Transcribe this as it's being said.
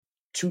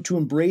to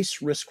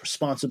embrace risk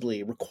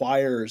responsibly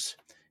requires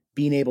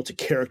being able to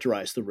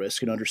characterize the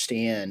risk and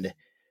understand,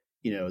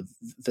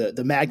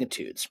 the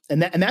magnitudes,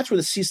 and that's where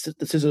the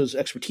CISO's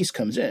expertise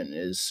comes in.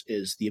 Is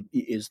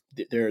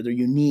their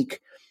unique,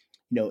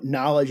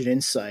 knowledge and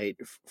insight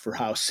for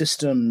how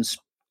systems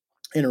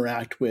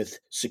interact with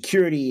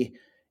security,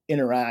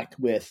 interact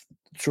with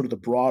sort of the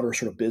broader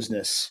sort of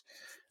business,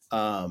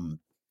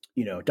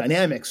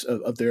 dynamics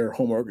of their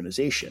home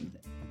organization.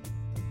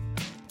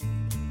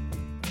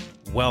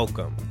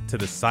 Welcome to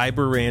the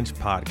Cyber Ranch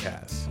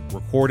podcast,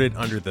 recorded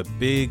under the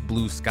big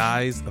blue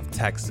skies of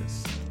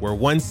Texas, where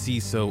one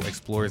CISO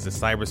explores the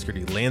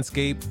cybersecurity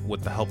landscape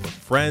with the help of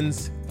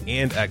friends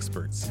and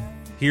experts.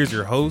 Here's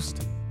your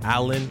host,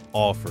 Alan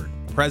Alford,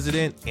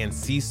 President and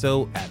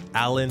CISO at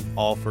Alan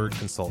Alford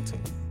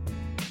Consulting.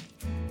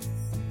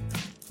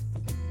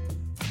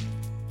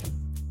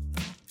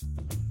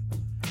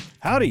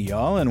 Howdy,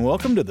 y'all, and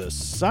welcome to the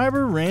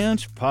Cyber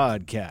Ranch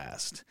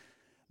podcast.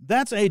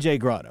 That's AJ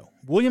Grotto,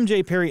 William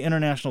J. Perry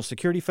International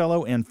Security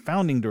Fellow and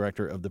founding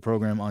director of the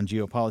program on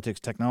geopolitics,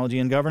 technology,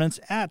 and governance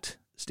at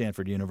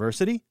Stanford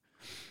University.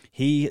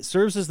 He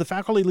serves as the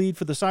faculty lead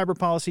for the cyber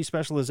policy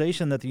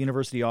specialization that the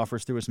university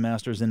offers through its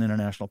Master's in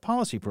International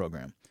Policy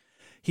program.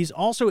 He's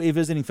also a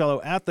visiting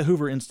fellow at the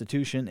Hoover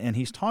Institution, and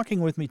he's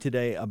talking with me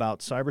today about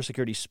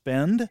cybersecurity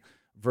spend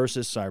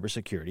versus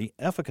cybersecurity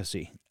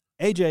efficacy.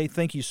 AJ,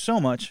 thank you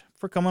so much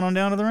for coming on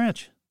down to the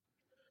ranch.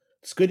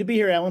 It's good to be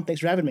here, Alan.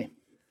 Thanks for having me.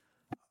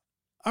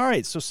 All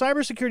right, so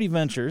Cybersecurity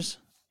Ventures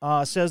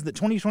says that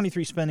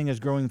 2023 spending is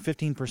growing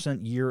 15%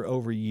 year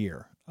over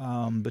year.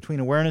 Between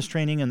awareness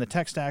training and the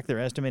tech stack, they're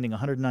estimating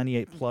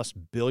 $198+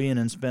 billion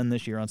in spend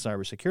this year on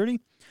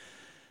cybersecurity.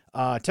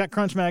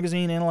 TechCrunch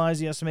magazine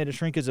analyzed the estimated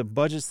shrinkage of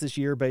budgets this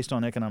year based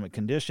on economic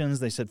conditions.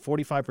 They said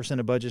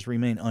 45% of budgets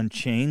remain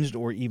unchanged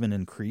or even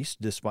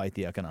increased despite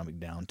the economic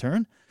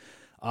downturn.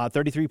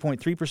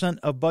 33.3%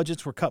 of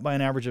budgets were cut by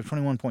an average of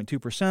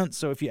 21.2%.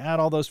 So if you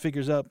add all those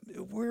figures up,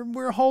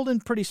 we're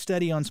holding pretty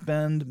steady on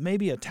spend,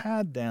 maybe a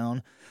tad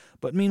down.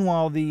 But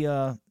meanwhile,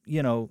 the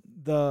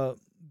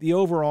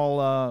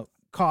overall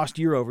cost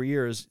year over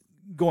year is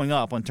going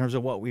up in terms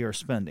of what we are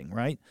spending,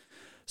 right?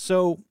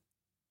 So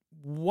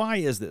why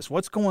is this?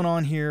 What's going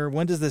on here?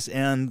 When does this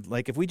end?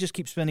 Like, if we just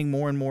keep spending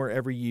more and more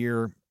every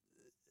year,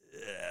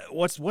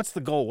 what's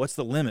the goal? What's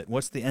the limit?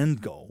 What's the end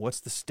goal? What's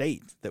the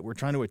state that we're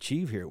trying to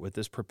achieve here with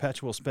this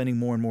perpetual spending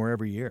more and more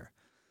every year?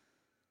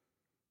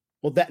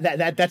 Well,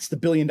 that's the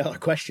billion-dollar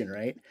question,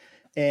 right?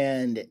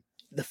 And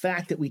the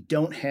fact that we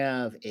don't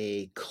have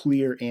a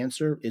clear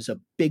answer is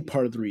a big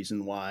part of the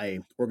reason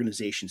why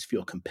organizations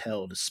feel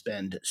compelled to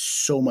spend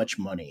so much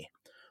money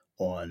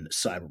on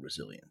cyber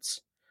resilience.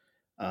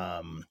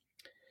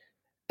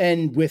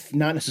 And with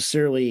not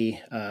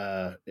necessarily,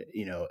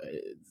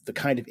 the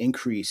kind of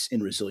increase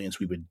in resilience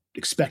we would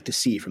expect to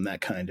see from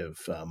that kind of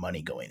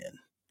money going in.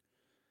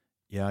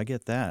 Yeah, I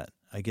get that.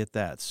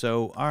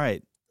 So, all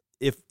right,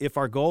 if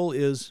our goal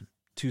is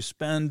to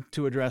spend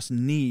to address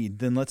need,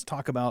 then let's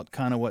talk about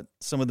kind of what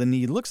some of the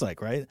need looks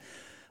like, right?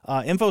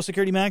 Info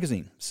Security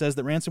Magazine says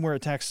that ransomware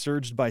attacks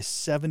surged by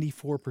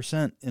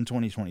 74% in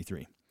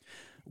 2023.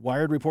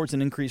 Wired reports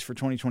an increase for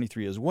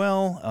 2023 as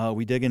well.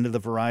 We dig into the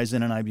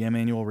Verizon and IBM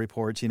annual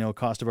reports,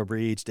 cost of a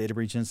breach, data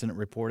breach incident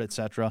report, et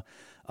cetera.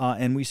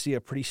 And we see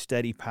a pretty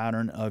steady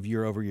pattern of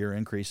year-over-year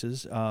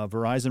increases.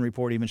 Verizon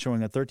report even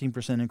showing a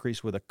 13%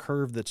 increase with a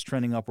curve that's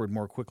trending upward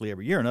more quickly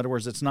every year. In other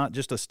words, it's not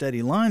just a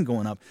steady line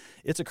going up.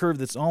 It's a curve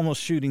that's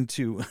almost shooting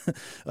to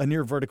a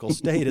near vertical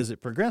state as it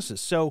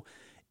progresses. So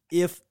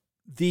if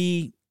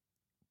the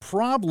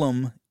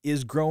problem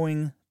is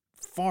growing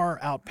far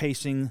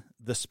outpacing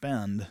the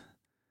spend,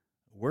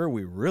 where are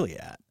we really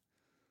at?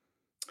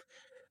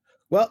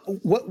 Well,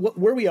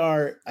 where we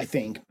are, I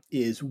think,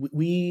 is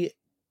we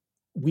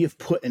have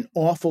put an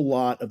awful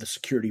lot of the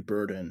security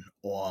burden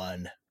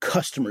on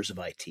customers of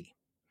IT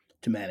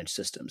to manage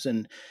systems,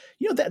 and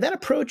that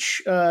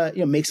approach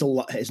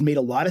has made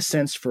a lot of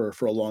sense for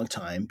a long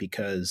time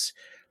because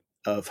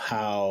of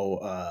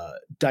how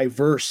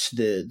diverse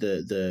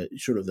the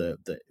sort of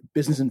the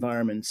business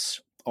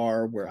environments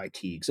are where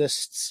IT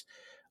exists.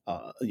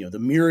 The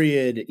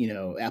myriad,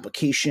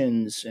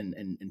 applications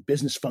and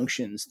business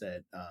functions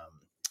that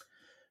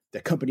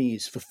that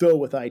companies fulfill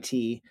with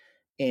IT,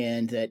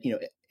 and that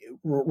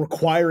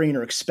requiring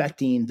or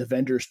expecting the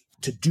vendors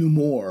to do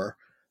more,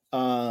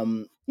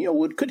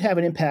 could have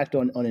an impact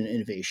on an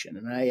innovation.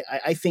 And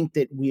I think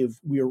that we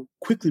are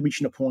quickly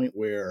reaching a point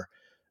where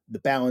the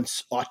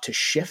balance ought to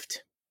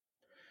shift,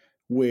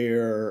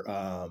 where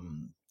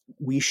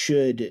we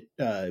should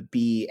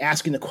be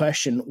asking the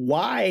question,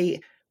 why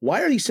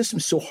are these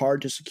systems so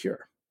hard to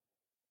secure?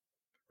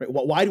 Right?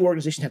 Why do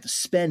organizations have to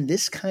spend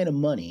this kind of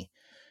money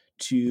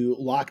to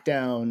lock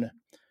down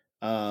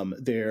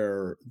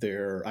their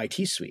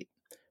IT suite?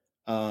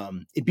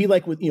 It'd be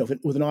like with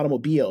an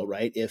automobile,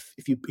 right? If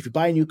you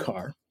buy a new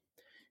car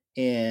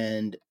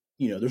and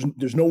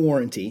there's no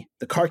warranty,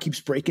 the car keeps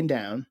breaking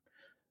down.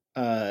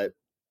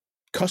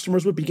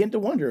 customers would begin to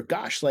wonder,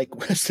 gosh, like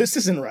this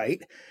isn't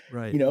right.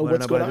 Right. You know, Why did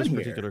what's I going buy on this here?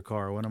 particular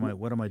car? What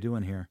am I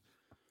doing here?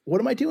 What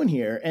am I doing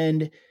here?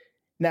 And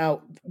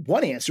now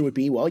one answer would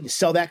be, well, you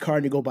sell that car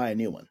and you go buy a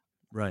new one.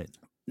 Right.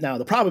 Now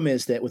the problem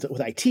is that with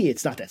IT,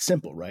 it's not that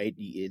simple, right?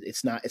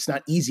 It's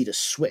not easy to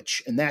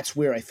switch, and that's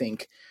where I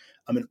think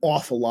an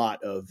awful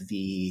lot of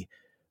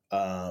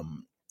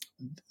um,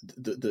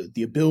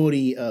 the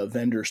ability of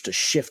vendors to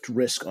shift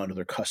risk onto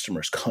their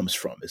customers comes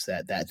from, is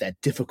that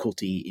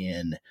difficulty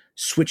in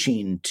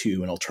switching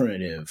to an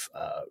alternative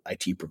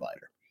IT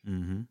provider.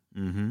 Mm-hmm.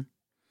 Mm-hmm.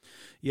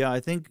 Yeah,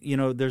 I think,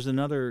 there's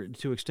another,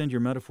 to extend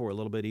your metaphor a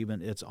little bit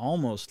even, it's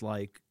almost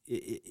like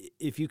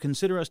if you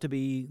consider us to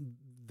be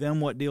them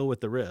what deal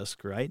with the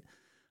risk, right?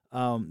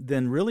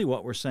 Then really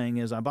what we're saying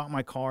is I bought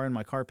my car and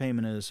my car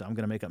payment is, I'm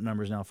going to make up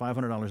numbers now,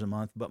 $500 a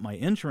month, but my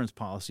insurance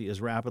policy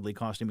is rapidly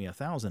costing me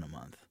 $1,000 a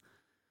month.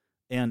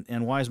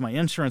 And why is my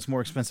insurance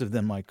more expensive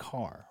than my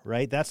car,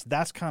 right?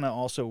 That's kind of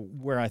also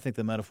where I think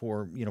the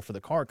metaphor, for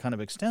the car kind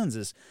of extends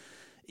is,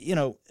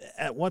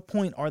 at what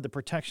point are the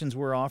protections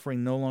we're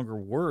offering no longer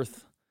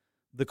worth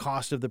the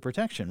cost of the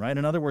protection, right?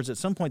 In other words, at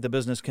some point the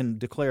business can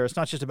declare it's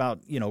not just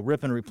about,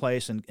 rip and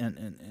replace and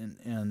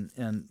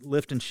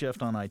lift and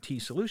shift on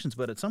IT solutions,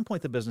 but at some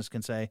point the business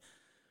can say,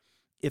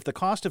 if the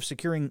cost of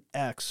securing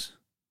X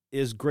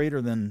is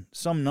greater than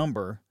some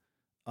number,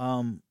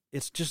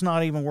 it's just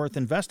not even worth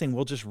investing.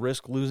 We'll just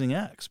risk losing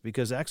X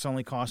because X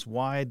only costs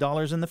Y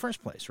dollars in the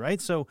first place, right?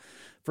 So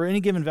for any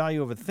given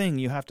value of a thing,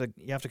 you have to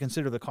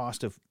consider the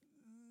cost of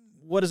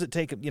what does it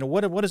take,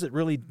 what does it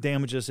really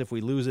damage us if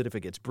we lose it, if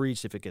it gets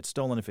breached, if it gets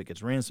stolen, if it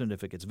gets ransomed,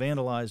 if it gets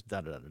vandalized,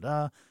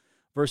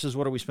 versus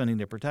what are we spending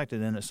to protect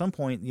it? And at some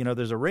point,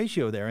 there's a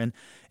ratio there. And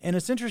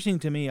it's interesting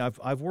to me,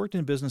 I've worked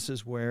in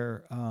businesses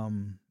where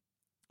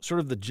sort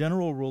of the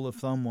general rule of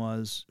thumb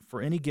was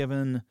for any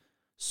given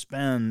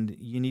spend,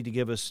 you need to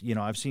give us,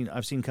 I've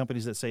seen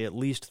companies that say at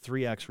least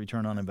 3x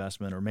return on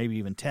investment or maybe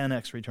even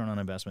 10x return on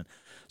investment.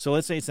 So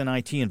let's say it's an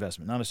IT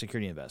investment, not a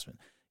security investment.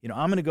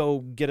 I'm going to go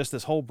get us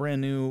this whole brand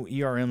new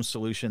ERM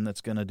solution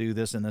that's going to do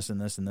this and this and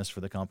this and this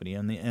for the company.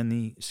 And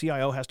the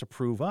CIO has to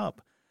prove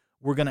up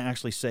we're going to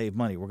actually save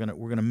money. We're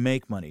going to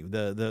make money.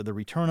 The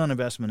return on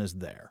investment is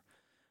there,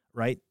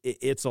 right?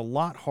 It's a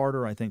lot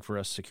harder, I think, for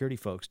us security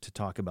folks to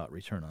talk about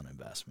return on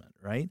investment,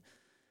 right?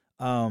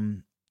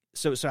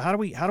 So how do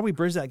we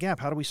bridge that gap?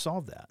 How do we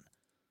solve that?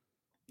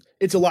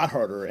 It's a lot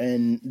harder,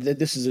 and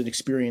this is an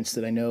experience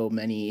that I know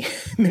many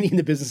in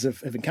the business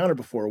have encountered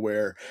before,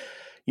 where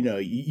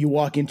you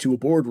walk into a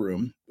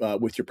boardroom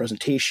with your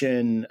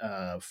presentation,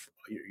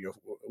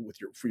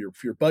 for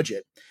your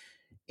budget,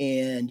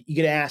 and you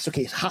get asked,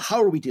 okay,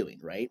 how are we doing,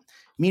 right?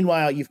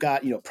 Meanwhile, you've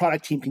got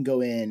product team can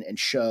go in and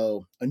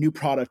show a new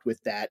product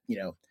with that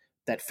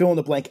that fill in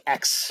the blank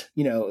X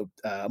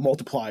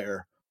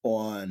multiplier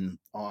on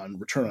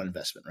return on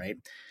investment, right?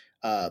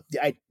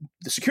 The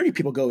security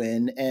people go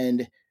in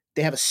and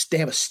they have a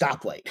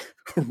stoplight,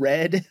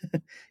 red,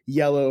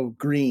 yellow,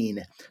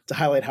 green, to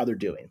highlight how they're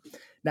doing.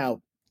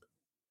 Now,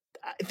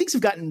 things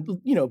have gotten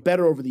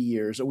better over the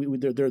years.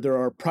 There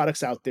are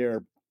products out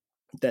there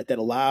that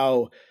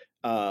allow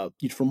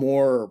for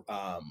more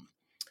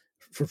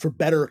for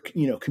better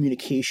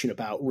communication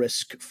about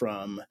risk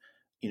from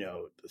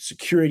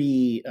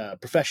security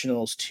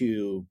professionals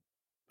to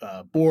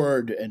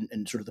board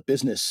and sort of the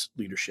business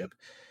leadership.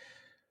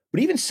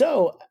 But even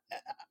so,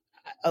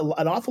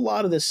 an awful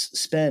lot of this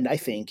spend, I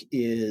think,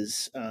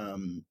 is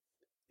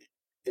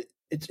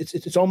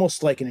it's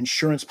almost like an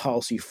insurance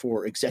policy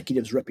for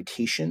executives'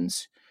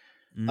 reputations.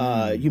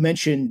 You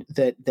mentioned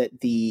that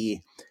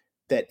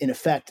in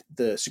effect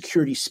the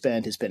security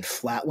spend has been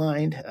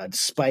flatlined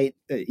despite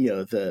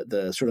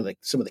the sort of like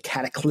some of the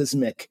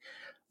cataclysmic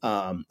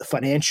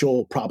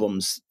financial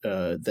problems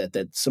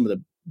that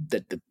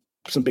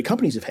some big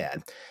companies have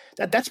had.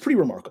 That's pretty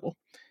remarkable.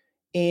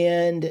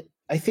 And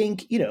I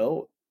think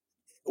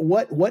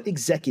what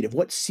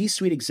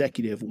C-suite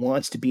executive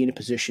wants to be in a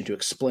position to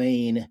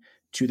explain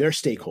to their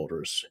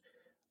stakeholders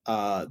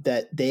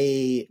that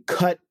they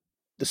cut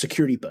the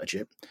security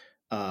budget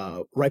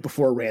right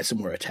before a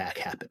ransomware attack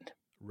happened.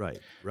 Right.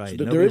 So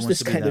there is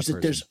this kind.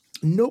 There's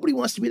nobody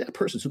wants to be that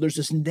person. So there's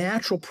this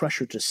natural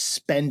pressure to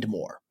spend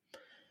more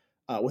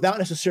without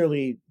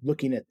necessarily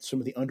looking at some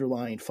of the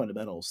underlying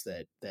fundamentals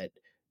that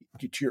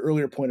to your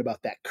earlier point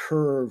about that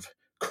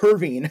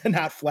curving,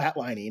 not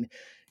flatlining.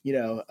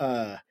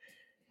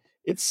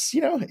 It's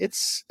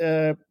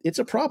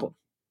a problem.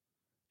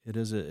 It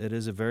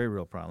is a very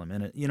real problem,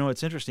 and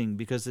it's interesting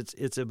because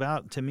it's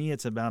about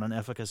an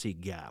efficacy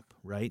gap,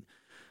 right?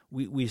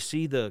 We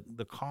see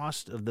the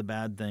cost of the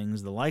bad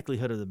things, the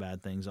likelihood of the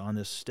bad things on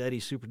this steady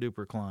super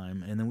duper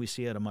climb, and then we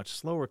see at a much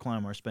slower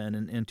climb our spend.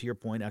 And to your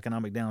point,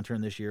 economic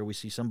downturn this year, we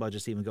see some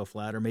budgets even go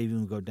flat or maybe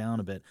even go down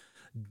a bit,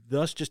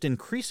 thus just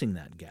increasing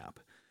that gap.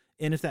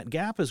 And if that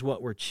gap is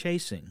what we're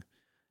chasing,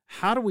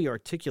 how do we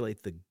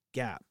articulate the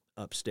gap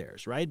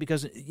upstairs, right?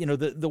 Because,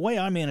 the way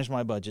I manage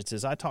my budgets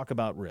is I talk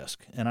about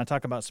risk, and I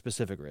talk about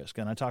specific risk,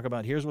 and I talk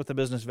about here's what the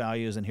business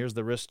values, and here's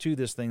the risk to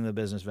this thing the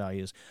business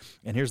values,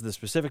 and here's the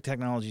specific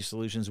technology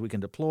solutions we can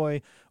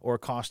deploy or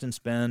cost and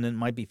spend, and it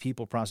might be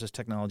people, process,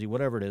 technology,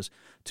 whatever it is,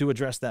 to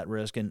address that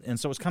risk. And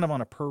so it's kind of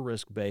on a per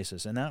risk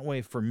basis. And that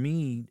way, for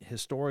me,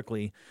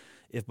 historically,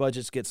 if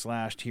budgets get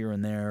slashed here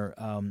and there,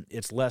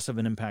 it's less of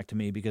an impact to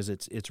me because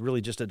it's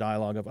really just a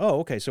dialogue of,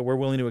 oh, okay, so we're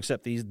willing to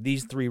accept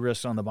these 3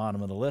 risks on the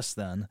bottom of the list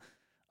then.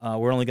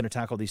 We're only going to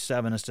tackle these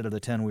 7 instead of the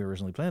 10 we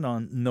originally planned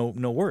on. No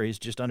worries.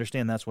 Just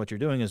understand that's what you're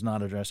doing is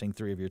not addressing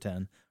 3 of your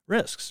 10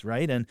 risks,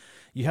 right? And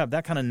you have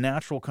that kind of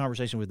natural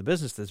conversation with the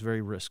business that's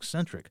very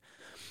risk-centric.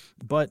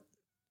 But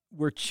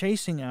we're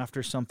chasing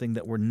after something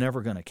that we're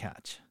never going to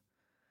catch.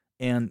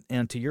 And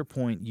to your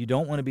point, you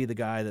don't want to be the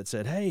guy that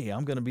said, hey,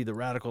 I'm going to be the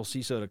radical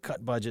CISO to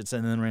cut budgets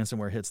and then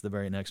ransomware hits the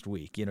very next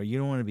week. You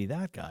don't want to be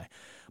that guy.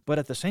 But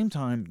at the same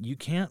time, you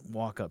can't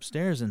walk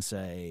upstairs and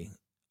say,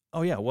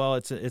 oh, yeah, well,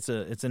 it's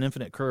an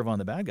infinite curve on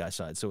the bad guy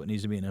side, so it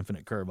needs to be an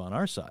infinite curve on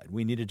our side.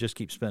 We need to just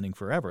keep spending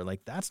forever.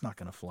 Like, that's not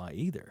going to fly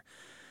either.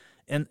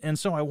 And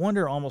so I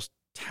wonder almost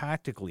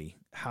tactically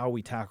how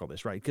we tackle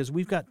this, right? Because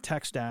we've got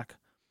tech stack,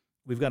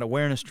 we've got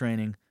awareness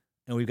training,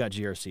 and we've got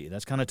GRC.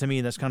 That's kind of, to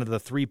me, that's kind of the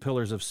 3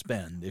 pillars of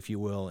spend, if you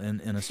will,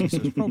 in a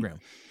CISO's program.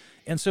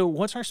 And so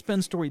what's our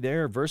spend story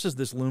there versus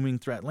this looming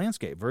threat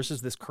landscape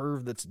versus this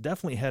curve that's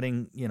definitely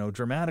heading,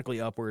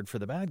 dramatically upward for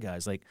the bad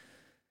guys? Like,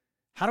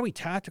 how do we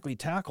tactically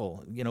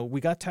tackle,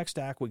 we got tech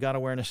stack, we got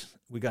awareness,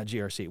 we got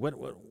GRC.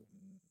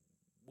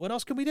 What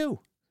else can we do?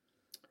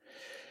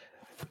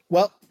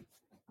 Well,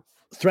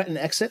 threat and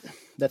exit.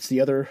 That's the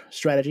other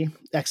strategy.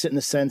 Exit in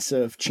the sense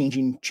of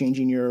changing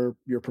your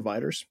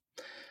providers.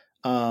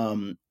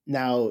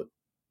 Now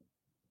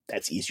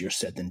that's easier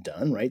said than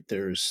done, right?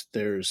 There's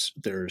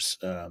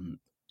a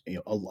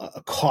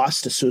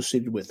cost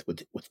associated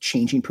with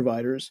changing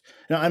providers.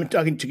 Now I'm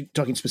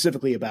talking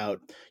specifically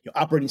about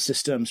operating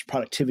systems,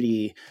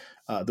 productivity,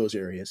 those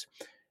areas.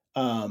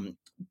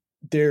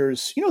 There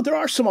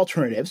are some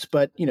alternatives,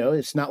 but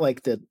it's not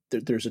like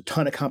there's a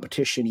ton of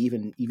competition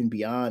even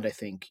beyond, I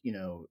think,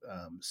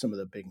 some of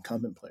the big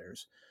incumbent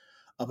players.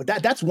 But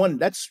that's one.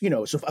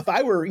 So if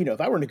I were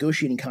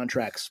negotiating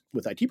contracts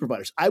with IT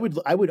providers, I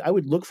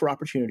would look for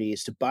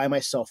opportunities to buy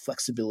myself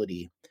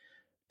flexibility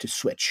to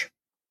switch,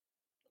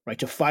 right?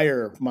 To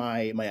fire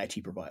my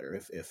IT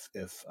provider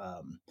if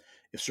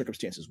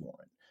circumstances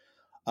warrant.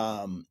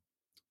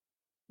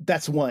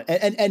 That's one.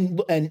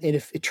 And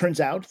if it turns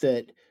out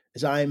that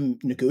as I'm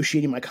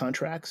negotiating my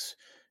contracts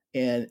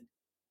and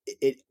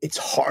it's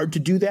hard to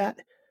do that,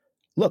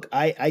 look,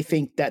 I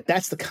think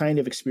that's the kind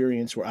of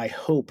experience where I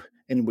hope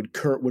and would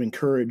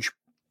encourage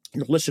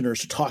your listeners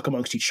to talk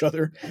amongst each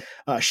other,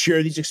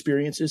 share these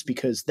experiences,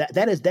 because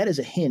that is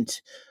a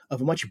hint of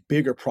a much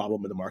bigger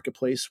problem in the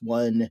marketplace,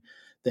 one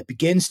that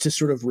begins to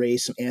sort of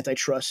raise some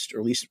antitrust or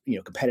at least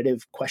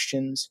competitive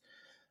questions,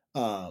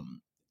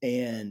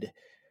 and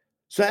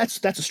so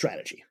that's a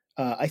strategy.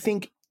 I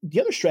think the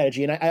other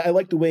strategy, and I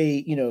like the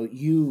way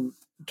you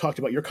talked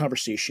about your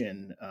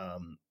conversation,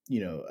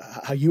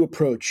 how you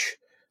approach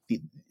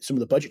some of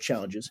the budget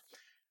challenges.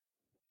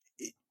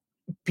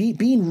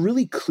 Being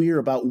really clear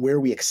about where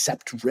we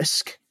accept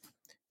risk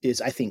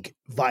is, I think,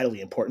 vitally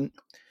important,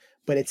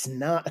 but it's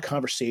not a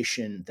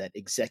conversation that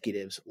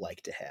executives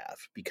like to have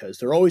because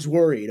they're always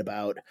worried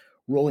about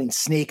rolling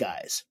snake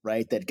eyes,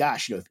 right? That,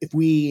 gosh, if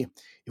we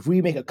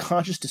make a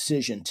conscious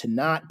decision to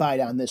not buy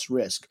down this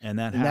risk, and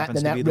that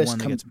happens to be the one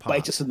that gets popped,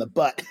 bites us in the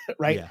butt,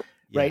 right? Yeah.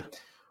 Right.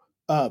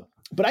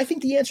 But I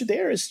think the answer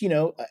there is,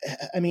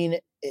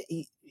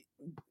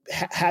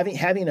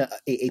 having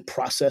a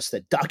process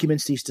that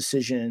documents these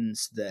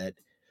decisions, that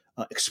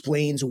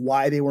explains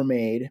why they were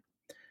made,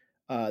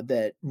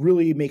 that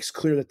really makes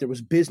clear that there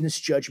was business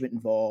judgment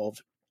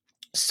involved,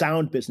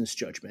 sound business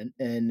judgment,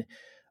 and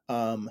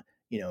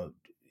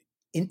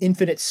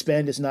infinite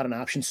spend is not an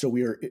option. So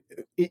we are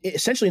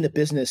essentially in the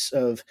business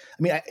of,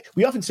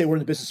 we often say we're in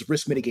the business of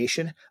risk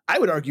mitigation. I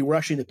would argue we're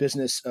actually in the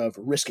business of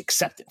risk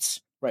acceptance,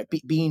 right?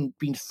 Being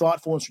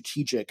thoughtful and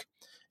strategic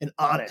and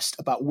honest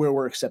about where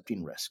we're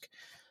accepting risk.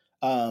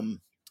 And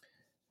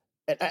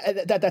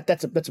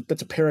that's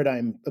a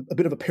paradigm, a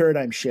bit of a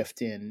paradigm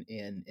shift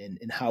in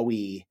how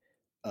we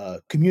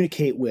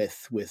communicate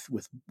with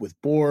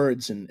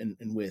boards and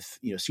with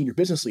senior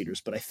business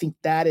leaders. But I think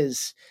that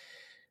is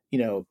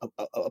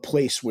a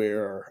place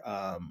where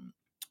I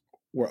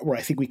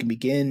think we can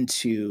begin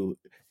to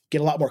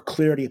get a lot more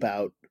clarity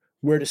about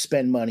where to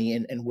spend money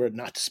and where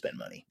not to spend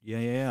money.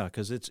 Yeah.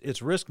 Because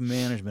it's risk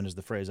management is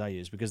the phrase I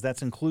use, because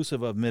that's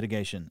inclusive of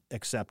mitigation,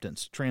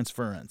 acceptance,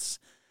 transference,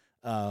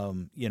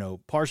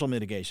 partial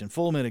mitigation,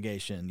 full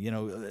mitigation.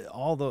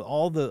 All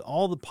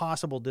the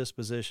possible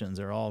dispositions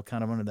are all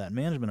kind of under that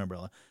management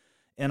umbrella.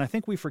 And I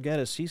think we forget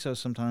as CISOs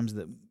sometimes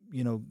that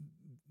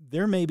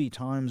there may be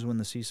times when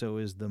the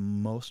CISO is the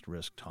most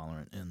risk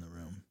tolerant in the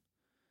room,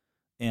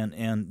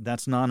 and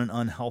that's not an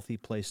unhealthy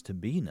place to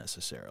be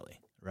necessarily,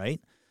 right?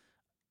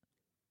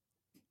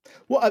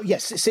 Well,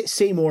 yes.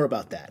 Say more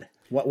about that.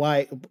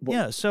 Why?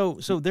 Yeah, so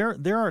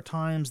there are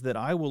times that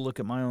I will look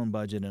at my own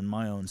budget and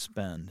my own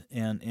spend,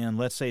 and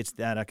let's say it's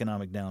that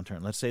economic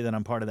downturn. Let's say that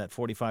I'm part of that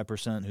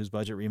 45% whose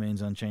budget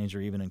remains unchanged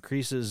or even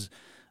increases,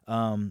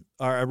 or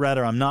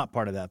rather, I'm not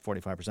part of that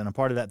 45%. I'm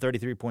part of that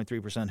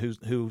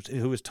 33.3%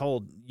 who is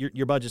told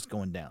your budget's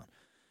going down.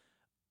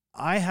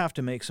 I have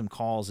to make some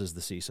calls as the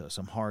CISO,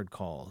 some hard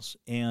calls,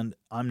 and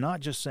I'm not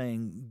just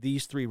saying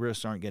these three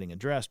risks aren't getting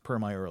addressed per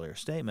my earlier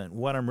statement.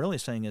 What I'm really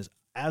saying is,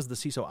 as the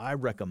CISO, I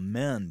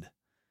recommend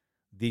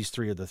these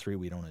three are the three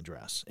we don't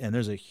address. And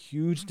there's a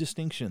huge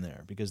distinction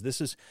there because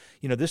this is,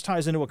 this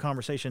ties into a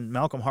conversation.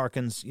 Malcolm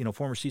Harkins,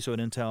 former CISO at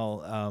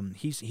Intel,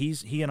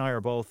 he and I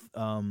are both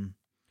in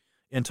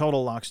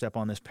total lockstep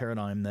on this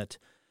paradigm that,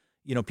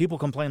 people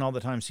complain all the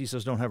time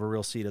CISOs don't have a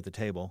real seat at the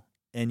table.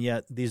 And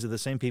yet these are the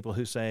same people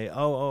who say,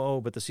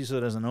 but the CISO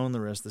doesn't own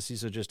the risk. The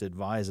CISO just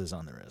advises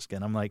on the risk.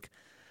 And I'm like,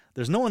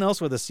 there's no one else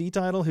with a C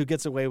title who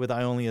gets away with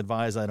I only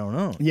advise, I don't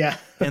own. Yeah.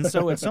 And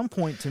so at some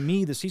point, to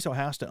me, the CISO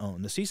has to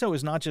own. The CISO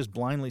is not just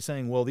blindly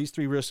saying, well, these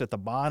three risks at the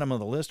bottom of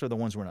the list are the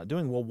ones we're not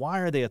doing. Well, why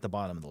are they at the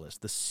bottom of the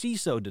list? The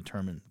CISO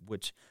determined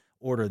which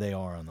order they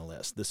are on the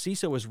list. The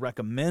CISO is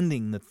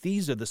recommending that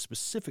these are the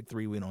specific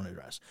three we don't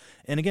address.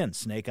 And again,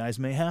 snake eyes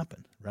may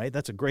happen, right?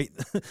 That's a great,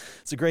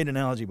 it's a great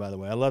analogy, by the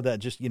way. I love that.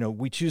 Just,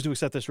 we choose to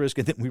accept this risk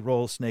and then we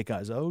roll snake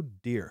eyes. Oh,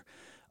 dear.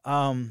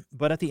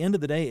 But at the end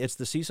of the day, it's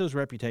the CISO's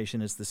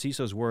reputation, it's the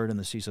CISO's word, and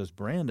the CISO's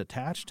brand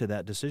attached to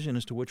that decision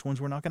as to which ones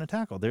we're not going to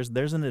tackle.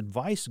 There's an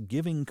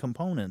advice-giving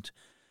component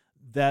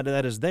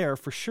that is there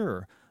for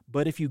sure.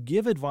 But if you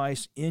give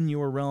advice in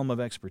your realm of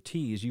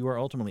expertise, you are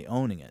ultimately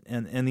owning it.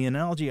 And the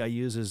analogy I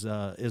use is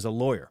a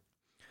lawyer.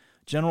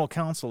 General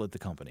counsel at the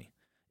company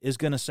is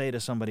going to say to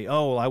somebody,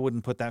 oh, well, I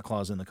wouldn't put that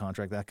clause in the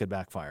contract. That could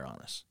backfire on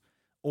us.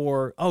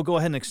 Or, oh, go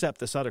ahead and accept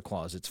this other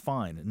clause. It's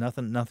fine.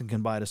 Nothing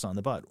can bite us on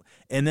the butt.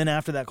 And then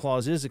after that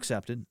clause is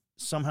accepted,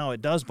 somehow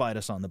it does bite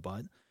us on the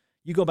butt.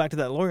 You go back to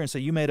that lawyer and say,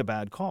 you made a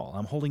bad call.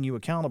 I'm holding you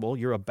accountable.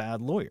 You're a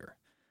bad lawyer,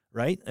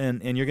 right?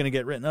 And you're going to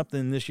get written up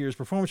in this year's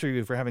performance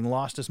review for having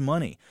lost us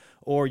money,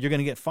 or you're going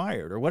to get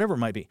fired, or whatever it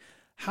might be.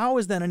 How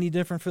is that any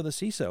different for the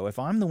CISO? If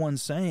I'm the one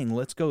saying,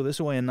 let's go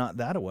this way and not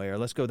that way, or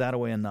let's go that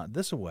way and not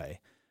this way,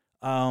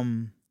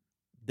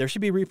 there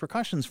should be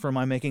repercussions for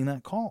my making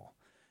that call.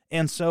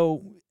 And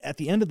so at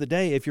the end of the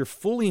day, if you're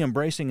fully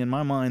embracing, in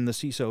my mind, the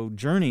CISO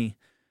journey,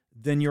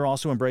 then you're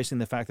also embracing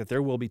the fact that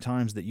there will be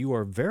times that you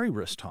are very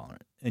risk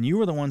tolerant. And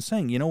you are the one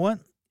saying, you know what?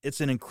 It's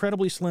an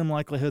incredibly slim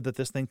likelihood that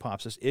this thing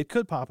pops us. It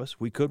could pop us.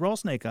 We could roll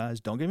snake eyes.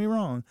 Don't get me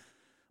wrong.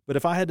 But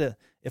if I had to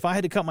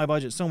cut my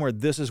budget somewhere,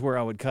 this is where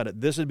I would cut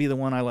it. This would be the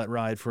one I let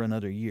ride for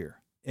another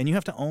year. And you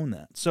have to own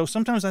that. So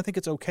sometimes I think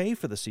it's okay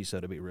for the CISO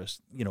to be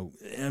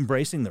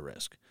embracing the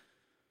risk.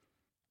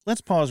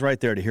 Let's pause right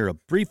there to hear a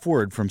brief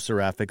word from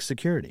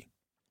Cybersecurity.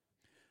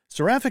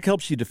 Seraphic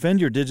helps you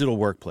defend your digital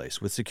workplace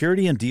with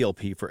security and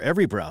DLP for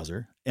every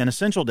browser and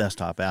essential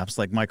desktop apps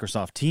like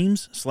Microsoft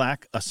Teams,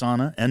 Slack,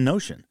 Asana, and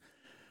Notion.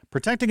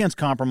 Protect against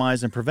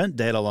compromise and prevent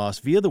data loss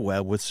via the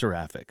web with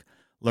Seraphic.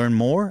 Learn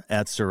more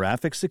at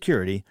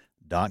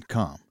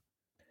seraphicsecurity.com.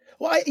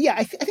 Well,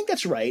 I think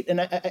that's right.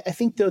 And I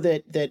think, though,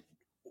 that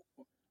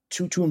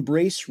to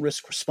embrace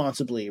risk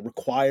responsibly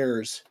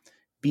requires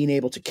being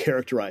able to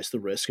characterize the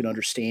risk and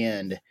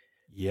understand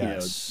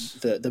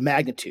the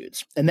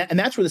magnitudes, and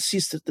that's where the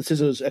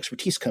CISO's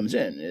expertise comes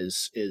in.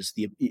 Is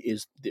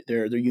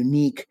their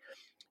unique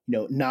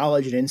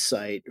knowledge and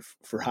insight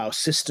for how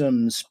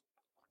systems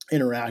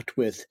interact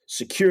with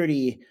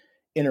security,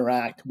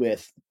 interact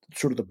with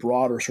sort of the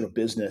broader sort of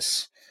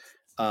business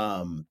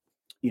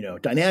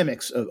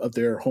dynamics of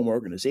their home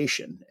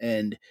organization.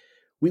 And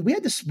we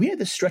had this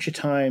stretch of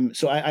time.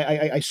 So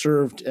I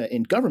served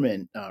in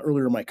government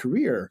earlier in my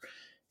career.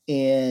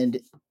 And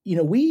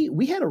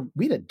we had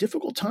a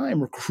difficult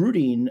time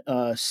recruiting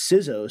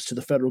CISOs to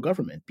the federal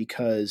government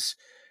because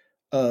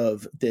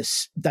of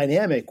this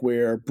dynamic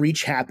where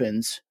breach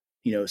happens.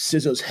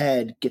 CISO's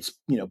head gets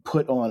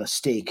put on a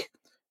stake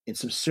in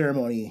some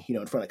ceremony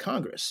in front of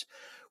Congress,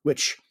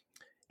 which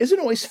isn't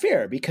always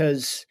fair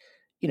because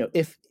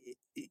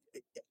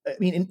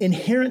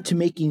inherent to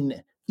making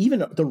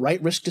even the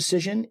right risk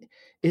decision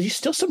is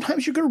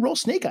sometimes you're going to roll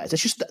snake eyes.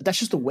 That's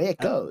just the way it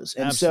goes.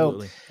 And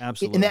absolutely.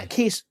 In that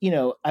case,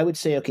 I would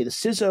say, okay, the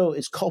CISO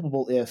is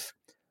culpable if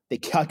they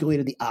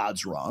calculated the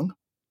odds wrong,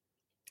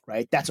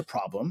 right? That's a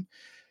problem.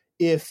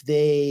 If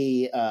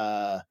they,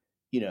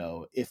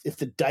 if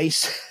the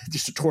dice,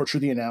 just to torture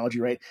the analogy,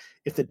 right?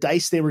 If the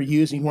dice they were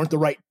using weren't the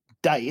right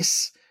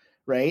dice,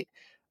 right?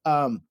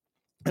 In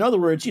other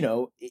words, if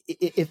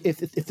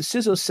the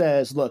CISO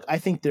says, look, I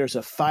think there's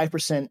a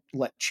 5%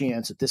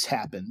 chance that this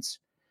happens,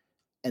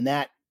 and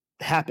that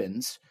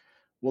happens,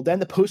 well,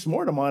 then the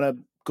postmortem ought to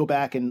go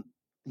back and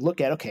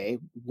look at, okay,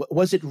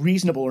 was it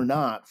reasonable or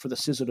not for the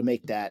CISO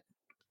to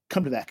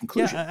come to that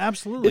conclusion? Yeah,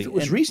 absolutely. If it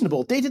was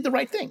reasonable, they did the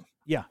right thing.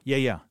 Yeah.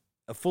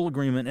 A full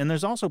agreement. And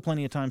there's also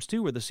plenty of times,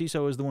 too, where the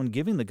CISO is the one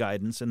giving the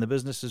guidance and the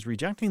business is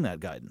rejecting that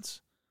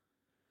guidance.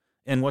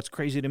 And what's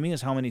crazy to me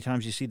is how many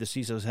times you see the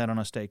CISO's head on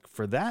a stake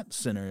for that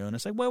scenario, and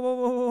it's like,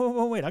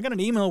 wait, I got an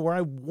email where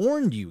I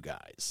warned you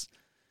guys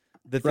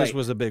that this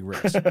was a big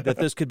risk, that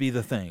this could be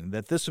the thing,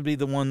 that this would be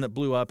the one that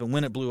blew up, and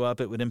when it blew up,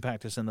 it would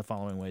impact us in the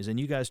following ways, and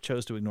you guys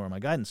chose to ignore my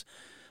guidance.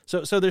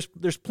 So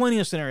there's plenty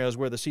of scenarios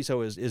where the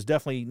CISO is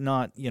definitely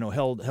not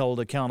held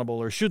accountable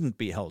or shouldn't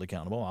be held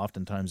accountable.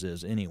 Oftentimes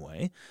is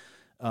anyway.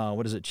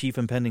 What is it? Chief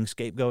impending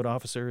scapegoat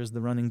officer is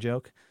the running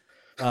joke.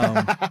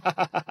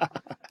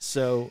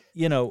 So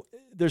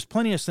there's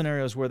plenty of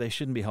scenarios where they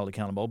shouldn't be held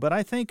accountable. But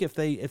I think if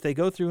they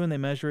go through and they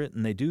measure it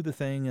and they do the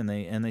thing and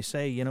they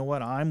say, you know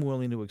what, I'm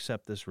willing to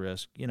accept this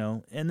risk,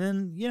 and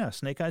then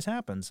snake eyes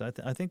happens.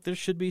 I think there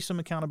should be some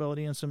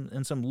accountability and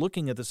some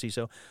looking at the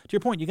CISO. To your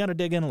point, you got to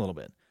dig in a little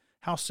bit.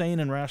 How sane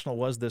and rational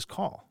was this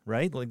call,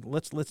 right? Like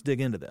let's dig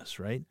into this,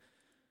 right?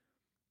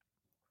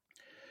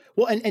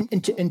 Well,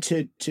 and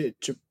to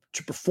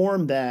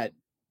perform that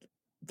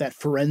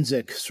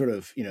forensic sort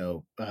of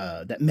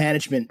that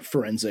management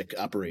forensic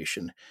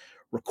operation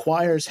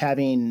requires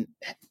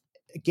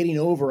getting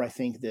over, I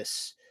think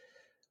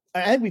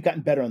we've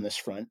gotten better on this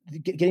front,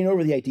 getting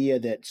over the idea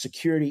that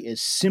security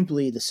is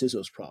simply the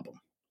CISO's problem.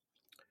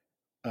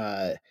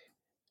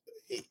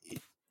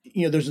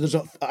 There's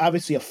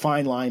obviously a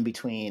fine line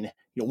between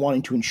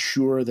wanting to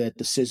ensure that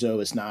the CISO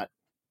is not,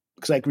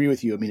 because I agree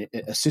with you. I mean,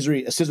 a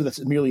CISO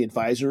that's merely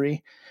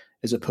advisory,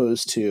 as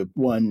opposed to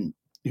one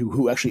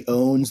who actually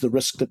owns the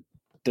risk that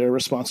they're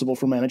responsible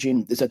for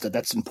managing.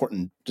 That's an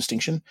important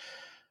distinction.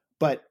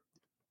 But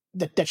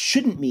that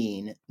shouldn't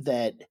mean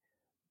that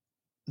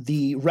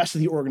the rest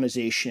of the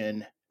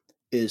organization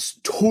is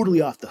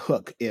totally off the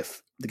hook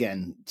if,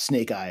 again,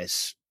 snake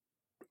eyes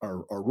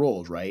are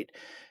rolled, right?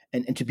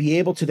 And to be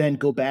able to then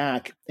go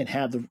back and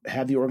have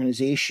the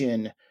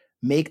organization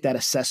make that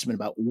assessment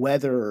about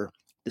whether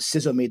the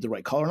CISO made the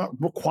right call or not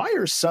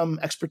requires some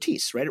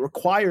expertise, right? It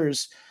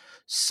requires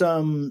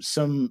some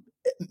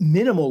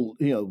minimal,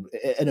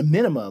 at a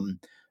minimum,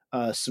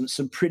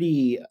 some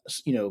pretty,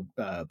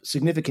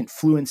 significant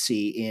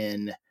fluency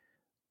in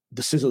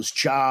the CISO's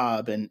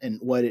job and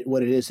what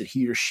it is that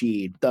he or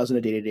she does on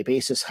a day-to-day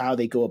basis, how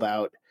they go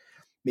about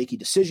making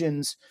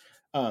decisions.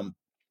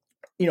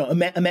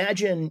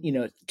 Imagine,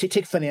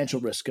 take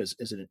financial risk as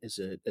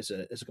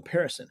a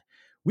comparison.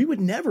 We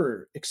would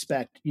never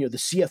expect, the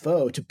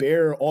CFO to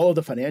bear all of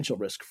the financial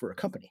risk for a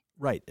company.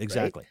 Right.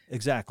 Exactly. Right?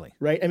 Exactly.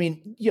 Right. I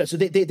mean, so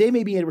they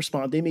may be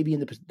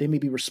they may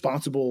be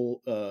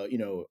responsible,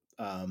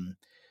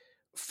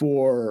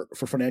 for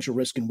financial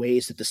risk in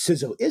ways that the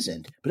CISO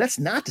isn't. But that's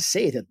not to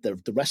say that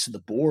the rest of the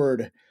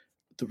board,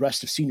 the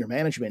rest of senior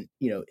management,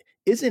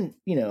 isn't,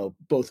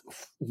 both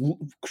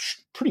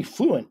pretty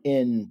fluent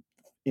in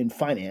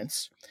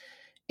finance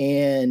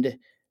and,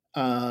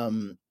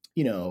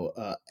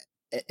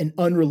 an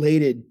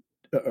unrelated,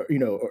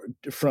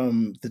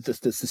 from the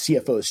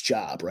CFO's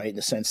job, right? In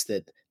the sense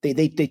that they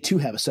too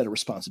have a set of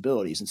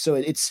responsibilities. And so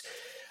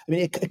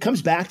it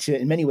comes back to,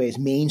 in many ways,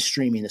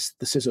 mainstreaming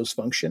the CISO's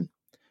function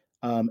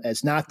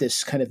as not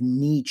this kind of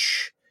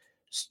niche,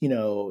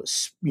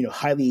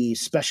 highly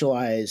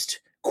specialized,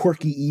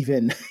 quirky,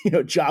 even,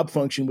 job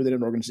function within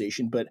an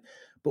organization, but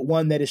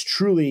one that is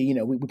truly,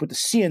 we put the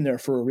C in there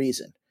for a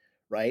reason,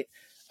 right?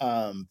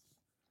 I'm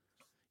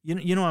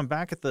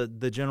back at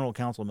the general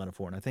counsel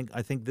metaphor, and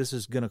I think this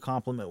is going to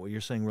complement what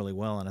you're saying really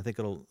well, and I think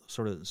it'll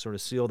sort of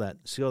seal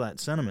that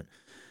sentiment.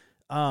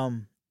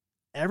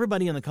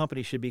 Everybody in the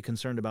company should be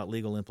concerned about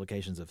legal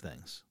implications of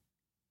things.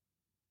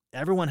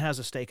 Everyone has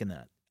a stake in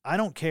that. I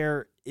don't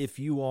care if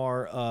you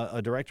are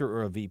a director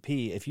or a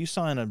VP. If you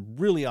sign a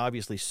really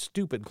obviously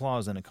stupid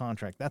clause in a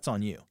contract, that's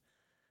on you.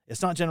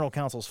 It's not general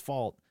counsel's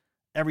fault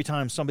every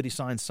time somebody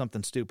signs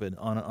something stupid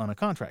on a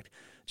contract.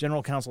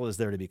 General counsel is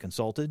there to be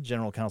consulted.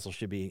 General counsel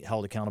should be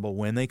held accountable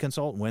when they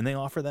consult, when they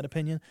offer that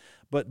opinion.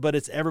 But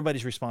it's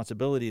everybody's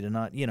responsibility to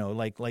not,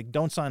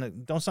 don't sign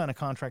a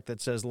contract that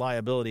says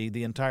liability,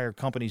 the entire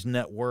company's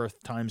net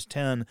worth times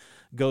 10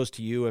 goes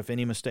to you if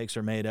any mistakes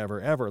are made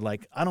ever.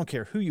 Like, I don't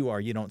care who you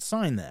are, you don't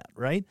sign that,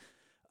 right?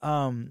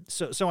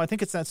 So I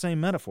think it's that same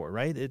metaphor,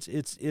 right?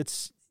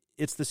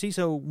 It's the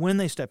CISO, when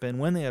they step in,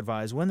 when they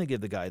advise, when they give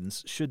the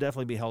guidance, should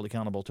definitely be held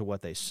accountable to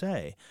what they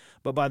say.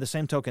 But by the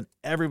same token,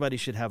 everybody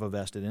should have a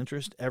vested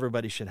interest.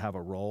 Everybody should have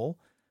a role.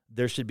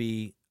 There should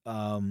be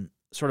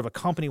sort of a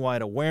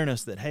company-wide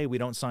awareness that, hey, we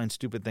don't sign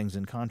stupid things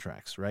in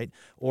contracts, right?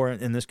 Or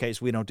in this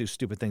case, we don't do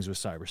stupid things with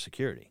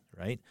cybersecurity,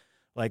 right?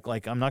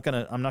 Like I'm not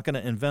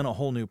gonna invent a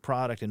whole new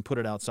product and put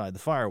it outside the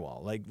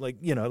firewall.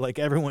 Like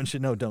everyone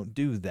should know, don't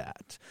do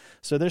that.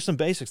 So there's some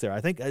basics there.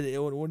 I think.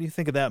 What do you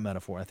think of that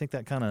metaphor? I think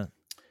that kind of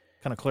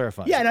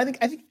clarifies. Yeah, and I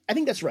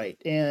think that's right.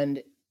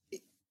 And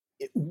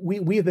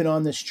we have been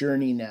on this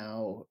journey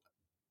now,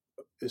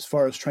 as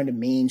far as trying to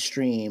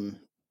mainstream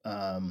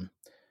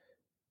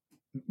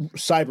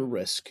cyber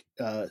risk.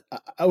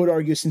 I would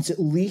argue since at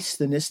least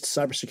the NIST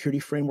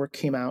cybersecurity framework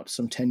came out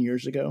some 10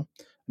 years ago.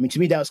 I mean, to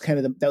me, that was kind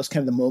of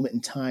the moment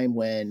in time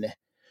when,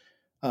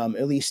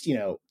 at least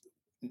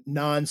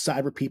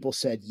non-cyber people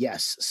said,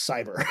 yes,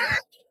 cyber,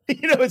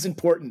 it's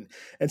important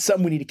and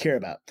something we need to care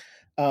about.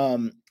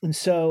 And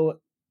so,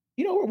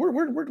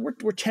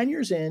 we're 10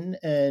 years in,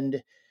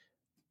 and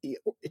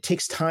it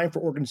takes time for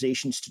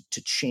organizations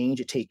to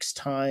change. It takes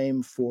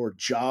time for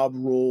job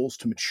roles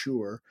to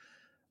mature.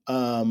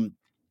 The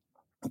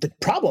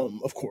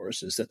problem, of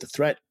course, is that the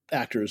threat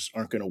actors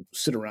aren't going to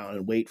sit around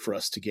and wait for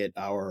us to get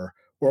our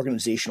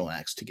organizational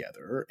acts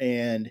together.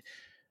 And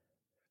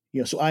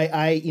so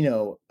I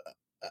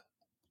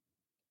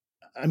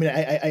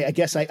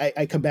guess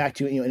I come back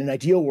to, in an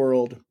ideal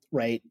world,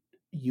 right?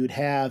 You'd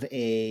have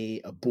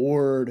a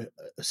board,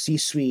 a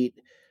C-suite,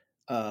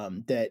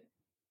 that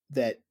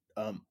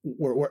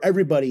where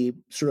everybody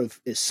sort of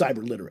is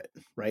cyber literate,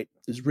 right?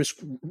 Is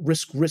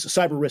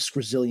cyber risk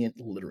resilient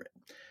literate.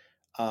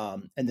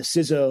 And the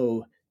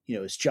CISO,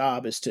 his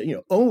job is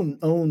to,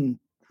 own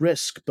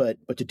risk, but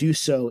to do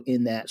so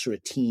in that sort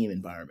of team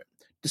environment.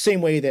 The same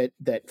way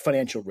that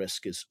financial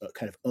risk is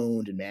kind of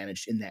owned and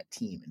managed in that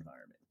team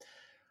environment.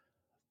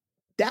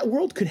 That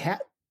world could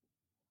have.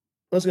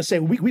 I was going to say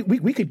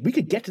we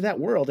could get to that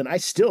world, and I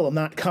still am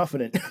not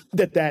confident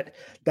that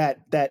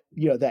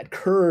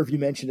curve you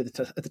mentioned at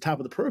the top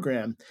of the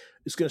program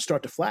is going to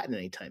start to flatten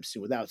anytime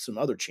soon without some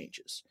other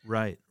changes.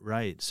 Right.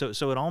 So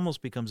it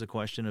almost becomes a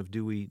question of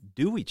do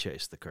we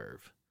chase the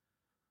curve,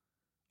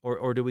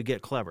 or do we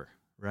get clever,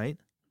 right?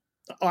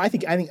 Oh, I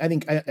think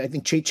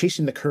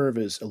chasing the curve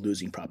is a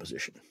losing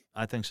proposition.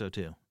 I think so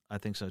too.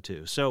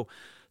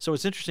 So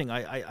it's interesting.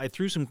 I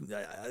threw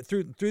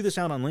this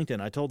out on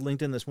LinkedIn. I told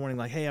LinkedIn this morning,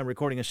 like, hey, I'm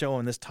recording a show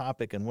on this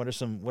topic, and what are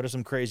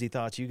some crazy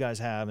thoughts you guys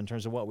have in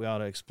terms of what we ought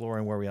to explore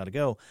and where we ought to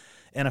go.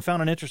 And I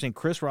found an interesting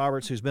Chris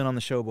Roberts, who's been on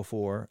the show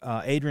before,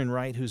 Adrian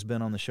Wright, who's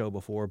been on the show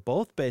before,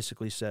 both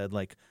basically said,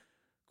 like,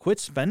 quit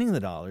spending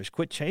the dollars,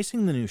 quit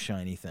chasing the new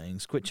shiny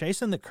things, quit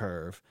chasing the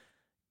curve,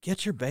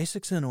 get your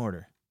basics in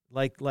order.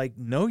 Like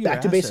know your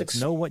back to assets,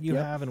 basics. Know what you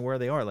have and where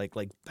they are. Like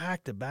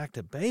back to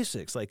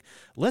basics. Like,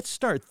 let's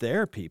start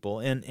there, people.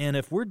 And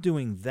if we're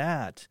doing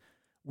that,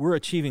 we're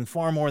achieving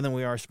far more than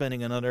we are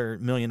spending another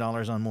 $1 million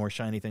on more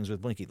shiny things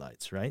with blinky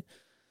lights, right?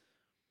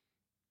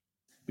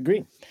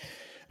 Agreed.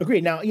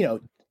 Now,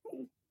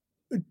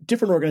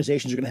 different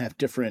organizations are going to have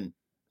different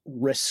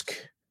risk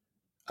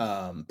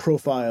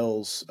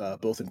profiles,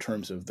 both in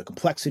terms of the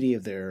complexity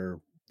of their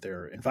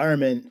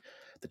environment,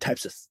 the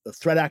types of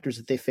threat actors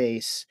that they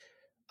face.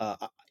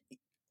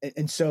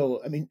 And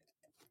so, I mean,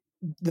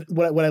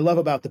 what I love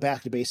about the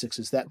back to basics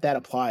is that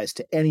applies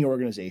to any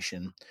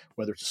organization,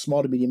 whether it's a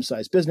small to medium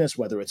sized business,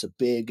 whether it's a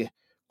big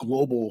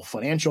global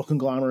financial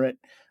conglomerate.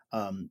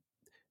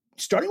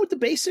 Starting with the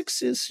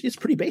basics is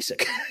pretty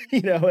basic,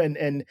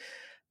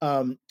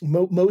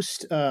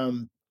 most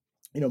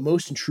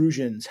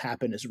intrusions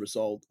happen as a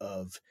result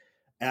of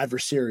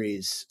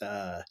adversaries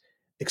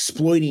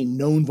exploiting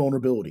known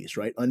vulnerabilities,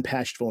 right?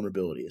 Unpatched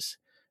vulnerabilities.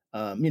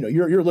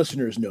 Your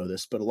listeners know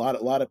this, but a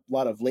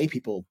lot of lay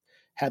people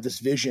have this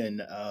vision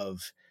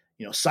of,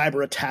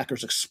 cyber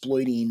attackers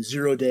exploiting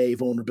 0-day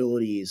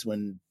vulnerabilities,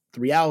 when the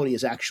reality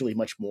is actually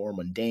much more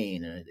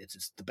mundane, and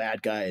it's the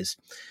bad guys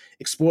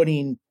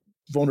exploiting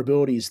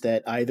vulnerabilities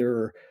that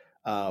either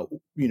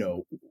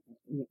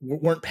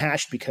weren't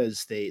patched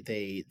because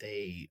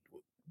the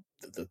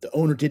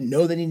owner didn't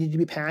know they needed to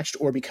be patched,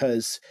 or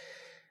because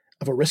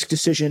of a risk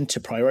decision to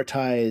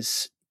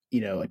prioritize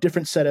a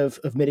different set of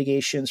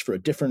mitigations for a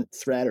different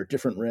threat or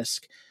different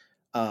risk.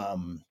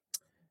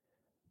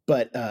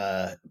 But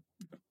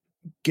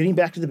getting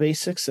back to the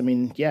basics, I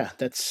mean, yeah,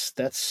 that's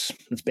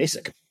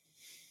basic.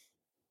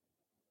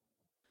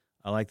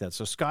 I like that.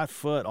 So Scott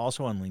Foote,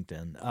 also on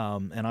LinkedIn,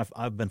 and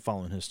I've been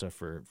following his stuff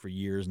for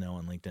years now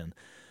on LinkedIn.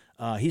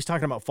 He's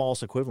talking about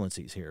false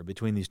equivalencies here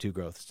between these two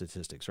growth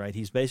statistics, right?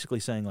 He's basically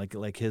saying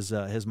like his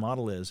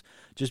model is,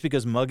 just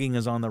because mugging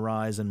is on the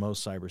rise in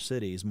most cyber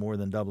cities, more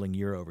than doubling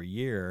year over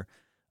year,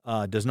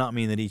 does not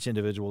mean that each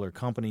individual or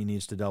company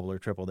needs to double or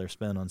triple their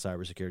spend on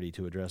cybersecurity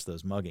to address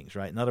those muggings,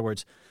 right? In other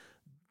words,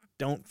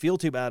 don't feel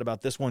too bad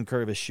about this one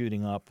curve is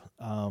shooting up.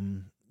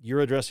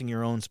 You're addressing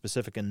your own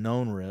specific and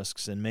known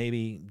risks, and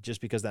maybe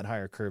just because that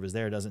higher curve is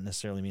there doesn't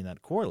necessarily mean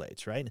that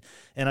correlates, right?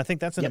 And I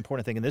think that's an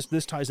important thing. And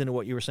this ties into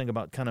what you were saying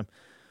about kind of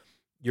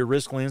your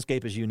risk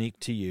landscape is unique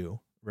to you,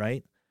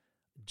 right?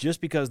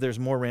 Just because there's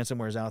more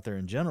ransomwares out there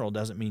in general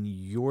doesn't mean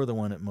you're the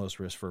one at most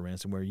risk for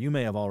ransomware. You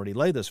may have already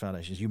laid those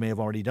foundations. You may have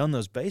already done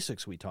those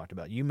basics we talked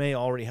about. You may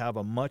already have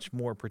a much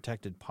more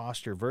protected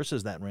posture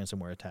versus that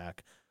ransomware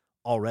attack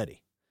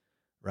already.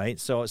 Right.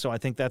 So I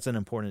think that's an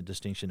important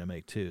distinction to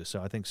make too.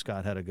 So I think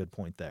Scott had a good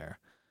point there.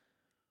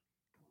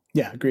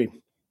 Yeah, agreed.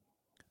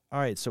 All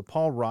right. So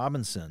Paul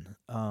Robinson,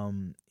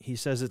 he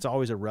says it's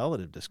always a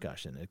relative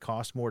discussion. It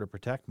costs more to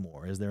protect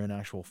more. Is there an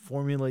actual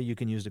formula you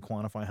can use to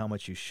quantify how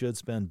much you should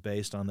spend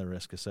based on the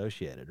risk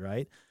associated?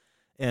 Right.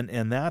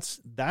 And that's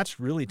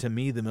really, to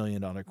me, the $1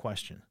 million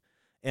question.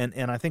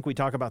 And I think we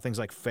talk about things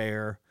like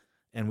FAIR,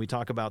 and we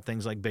talk about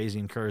things like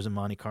Bayesian curves and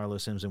Monte Carlo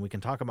sims, and we can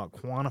talk about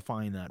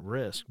quantifying that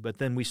risk. But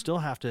then we still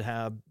have to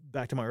have,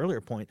 back to my earlier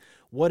point,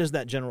 what is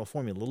that general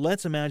formula?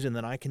 Let's imagine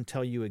that I can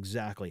tell you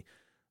exactly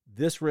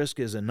this risk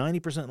is a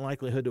 90%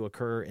 likelihood to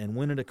occur, and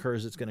when it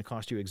occurs, it's going to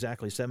cost you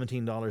exactly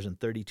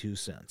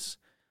 $17.32.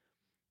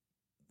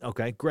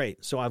 Okay,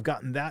 great. So I've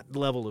gotten that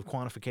level of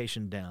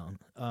quantification down.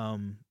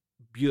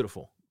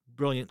 Beautiful,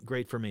 brilliant,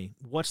 great for me.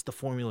 What's the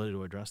formula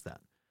to address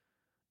that?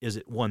 Is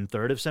it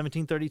 1/3 of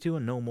 1732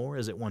 and no more?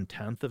 Is it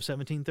 1/10 of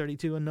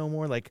 1732 and no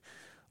more? Like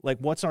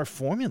what's our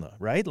formula,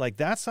 right? Like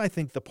that's, I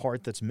think, the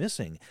part that's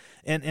missing.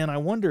 And I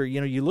wonder,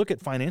 you look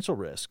at financial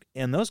risk,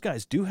 and those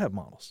guys do have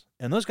models,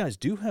 and those guys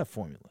do have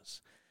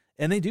formulas,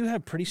 and they do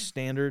have pretty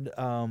standard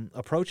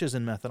approaches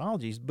and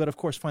methodologies. But of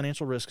course,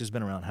 financial risk has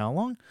been around how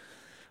long?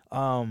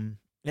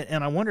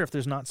 And I wonder if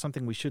there's not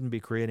something we shouldn't be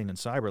creating in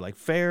cyber, like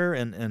FAIR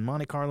and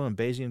Monte Carlo and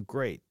Bayesian.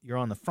 Great, you're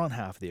on the front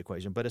half of the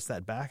equation, but it's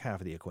that back half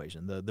of the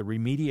equation, the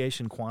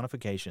remediation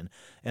quantification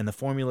and the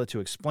formula to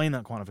explain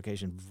that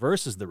quantification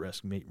versus the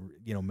risk,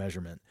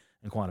 measurement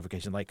and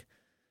quantification. Like,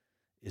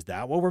 is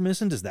that what we're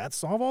missing? Does that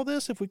solve all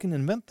this if we can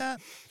invent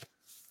that?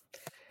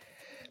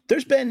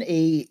 There's been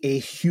a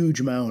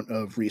huge amount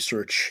of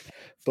research,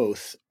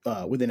 both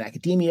within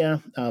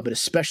academia, but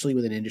especially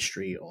within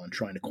industry, on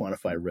trying to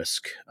quantify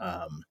risk.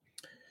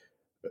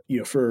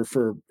 For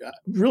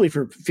really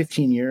for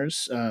 15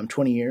 years,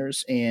 20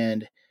 years.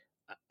 And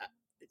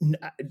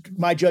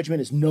my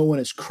judgment is no one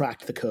has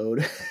cracked the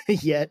code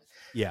yet.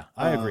 Yeah,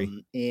 I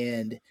agree.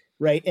 And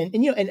right.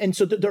 And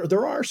so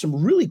there are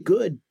some really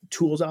good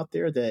tools out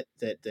there that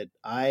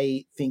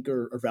I think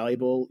are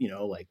valuable,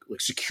 like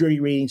security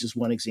ratings is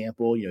one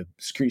example.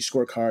 Security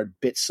Scorecard,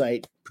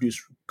 BitSight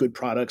produce good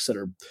products that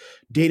are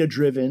data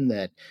driven,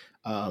 that,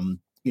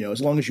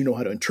 as long as you know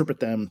how to interpret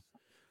them.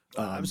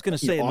 I was going to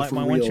say, my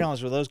one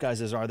challenge with those guys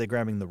is, are they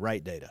grabbing the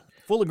right data?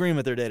 Full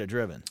agreement they're data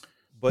driven,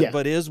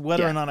 but is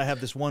whether or not I have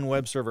this one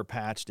web server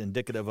patched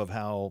indicative of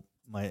how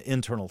my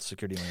internal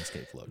security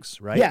landscape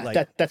looks, right?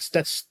 Yeah,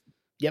 that's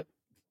yep.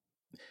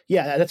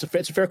 Yeah, it's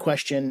a fair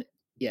question.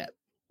 Yeah,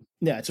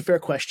 it's a fair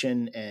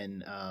question,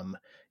 and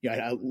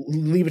I'll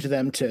leave it to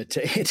them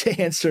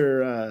to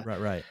answer.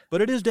 Right.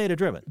 But it is data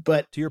driven.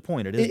 But to your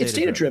point, it's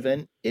data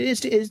driven. It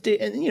is,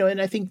 and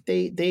I think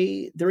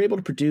they're able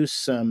to produce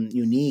some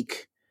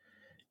unique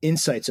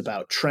insights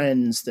about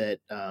trends that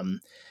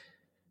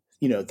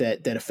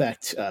that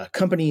affect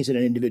companies at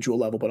an individual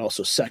level, but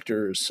also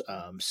sectors.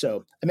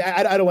 So I mean,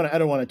 I don't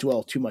want to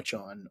dwell too much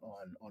on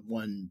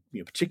one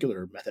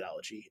particular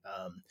methodology.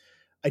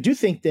 I do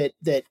think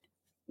that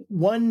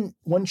one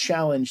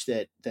challenge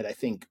that I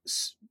think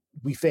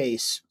we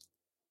face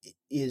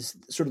is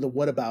sort of the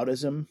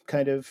whataboutism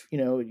kind of.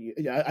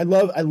 I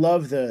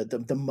love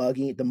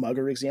the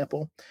mugger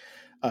example,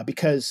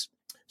 because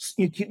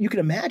you can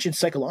imagine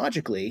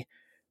psychologically.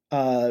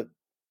 So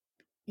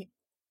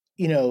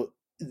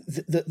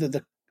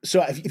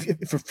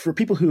for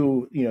people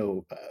who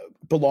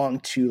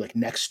belong to like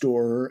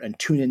Nextdoor and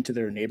tune into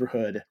their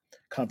neighborhood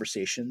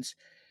conversations,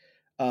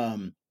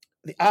 the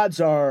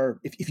odds are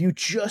if you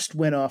just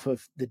went off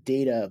of the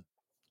data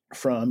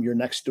from your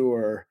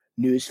Nextdoor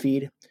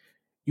newsfeed,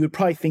 you would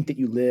probably think that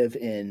you live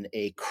in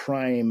a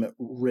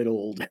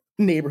crime-riddled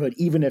neighborhood,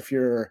 even if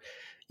you're,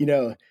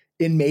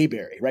 in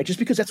Mayberry, right? Just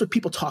because that's what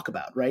people talk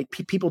about, right?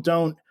 People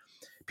sort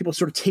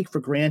of take for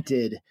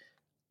granted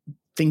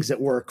things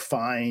that work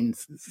fine,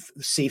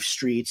 safe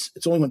streets.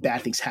 It's only when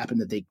bad things happen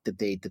that they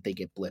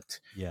get blipped.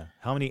 Yeah.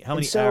 How many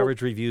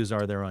average reviews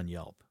are there on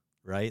Yelp,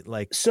 right?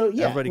 Like, so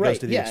everybody goes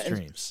to the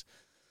extremes.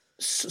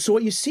 So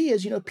what you see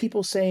is,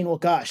 people saying, well,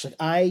 gosh, like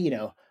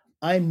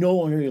I'm no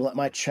longer going to let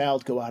my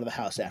child go out of the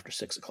house after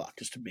 6 o'clock,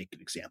 just to make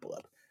an example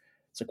of.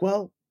 It's like,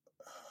 well,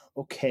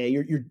 okay,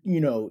 you're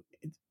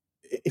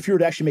if you were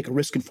to actually make a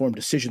risk-informed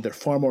decision, they're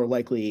far more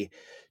likely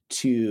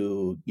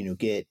to,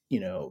 get,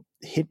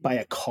 hit by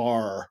a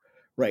car,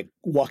 right,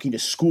 walking to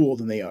school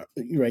than they are,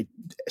 right,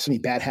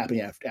 something bad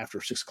happening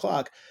after 6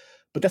 o'clock.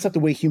 But that's not the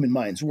way human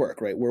minds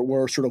work, right?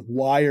 We're sort of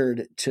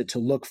wired to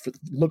look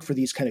for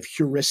these kind of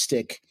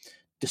heuristic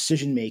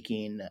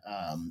decision-making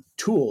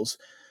tools.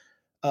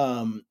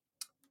 In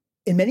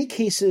many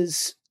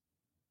cases,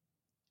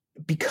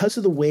 because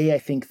of the way I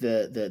think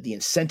the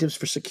incentives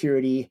for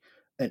security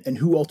and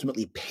who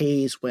ultimately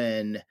pays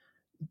when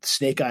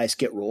snake eyes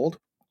get rolled,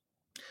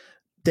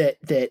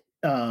 that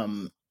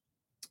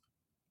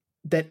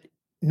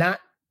not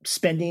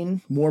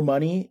spending more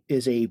money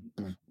is a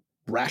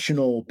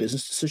rational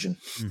business decision,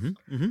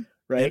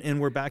 right? And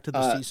we're back to the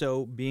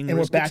CISO being, and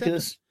we're back to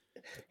this.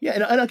 Yeah,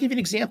 and I'll give you an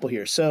example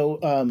here. So,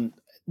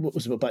 what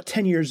was it, about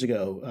 10 years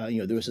ago?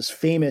 There was this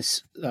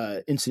famous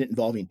incident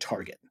involving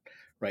Target,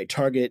 right?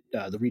 Target,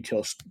 the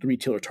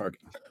retailer Target.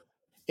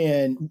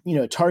 And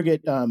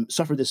Target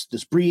suffered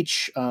this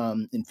breach,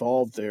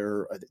 involved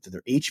their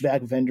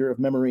HVAC vendor of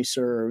memory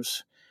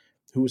serves,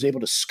 who was able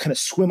to kind of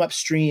swim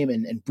upstream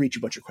and breach a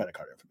bunch of credit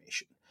card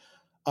information.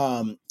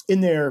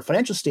 In their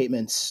financial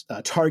statements,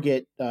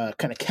 Target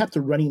kind of kept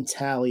a running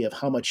tally of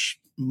how much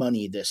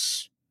money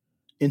this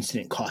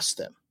incident cost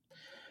them.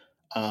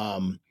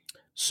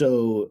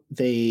 So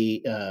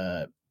they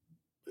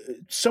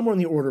somewhere in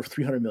the order of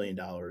 $300 million,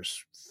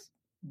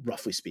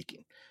 roughly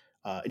speaking.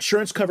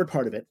 Insurance covered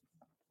part of it.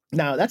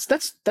 Now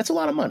that's a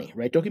lot of money,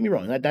 right? Don't get me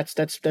wrong.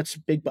 That's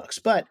big bucks.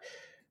 But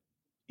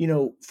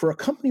for a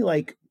company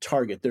like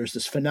Target, there's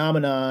this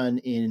phenomenon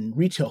in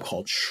retail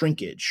called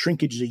shrinkage.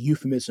 Shrinkage is a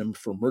euphemism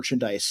for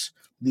merchandise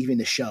leaving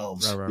the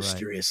shelves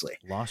mysteriously.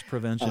 Loss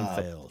prevention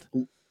failed.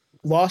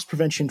 Loss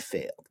prevention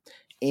failed.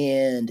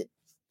 And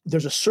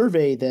there's a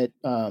survey that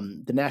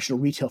the National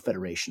Retail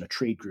Federation, a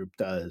trade group,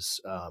 does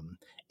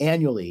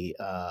annually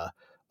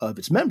of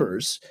its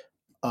members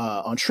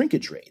on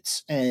shrinkage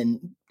rates.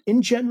 And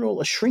in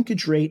general, a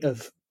shrinkage rate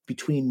of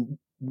between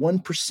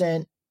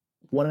 1%,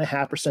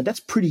 1.5%, that's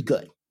pretty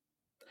good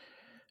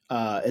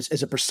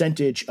as a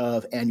percentage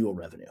of annual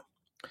revenue.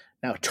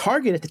 Now,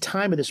 Target at the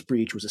time of this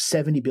breach was a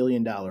 $70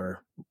 billion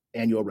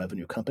annual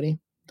revenue company.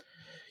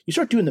 You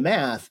start doing the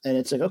math, and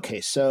it's like,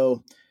 okay,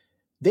 so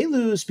they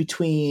lose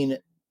between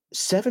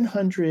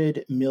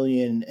 $700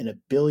 million and $1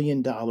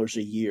 billion a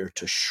year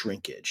to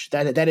shrinkage.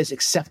 That is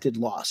accepted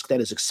loss.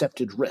 That is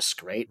accepted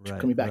risk, right?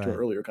 Coming back to our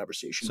earlier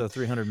conversation. So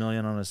 $300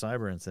 million on a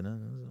cyber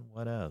incident.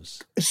 What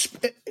else?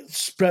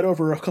 Spread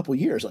over a couple of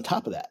years on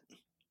top of that.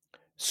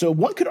 So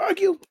one could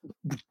argue,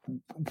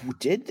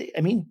 did they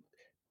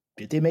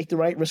make the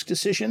right risk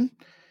decision?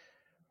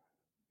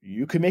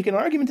 You could make an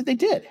argument that they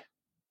did,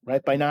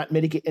 right, by not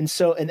mitigate. And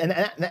so, and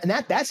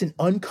that's an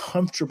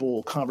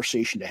uncomfortable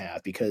conversation to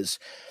have, because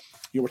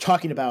we're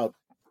talking about,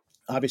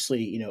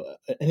 obviously,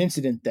 an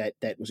incident that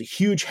was a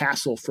huge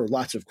hassle for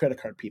lots of credit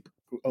card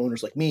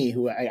owners like me,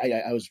 who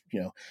I was,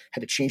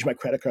 had to change my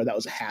credit card. That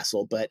was a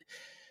hassle. But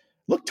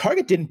look,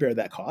 Target didn't bear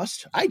that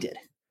cost. I did.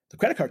 The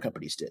credit card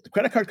companies did. The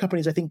credit card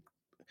companies, I think,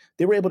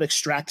 they were able to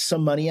extract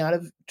some money out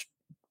of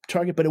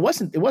Target, but it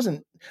wasn't.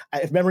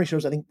 If memory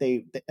serves, I think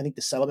the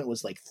settlement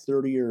was like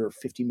 $30 or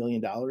 $50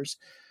 million. There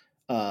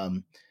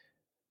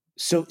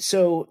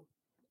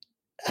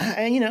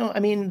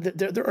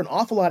are an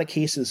awful lot of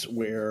cases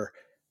where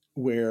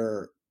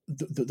the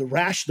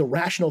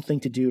rational thing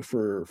to do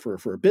for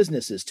a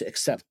business is to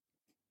accept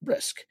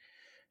risk.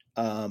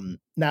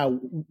 Now,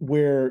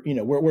 where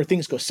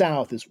things go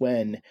south is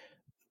when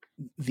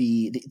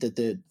the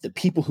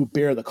people who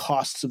bear the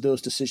costs of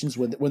those decisions,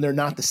 when they're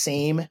not the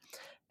same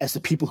as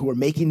the people who are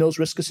making those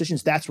risk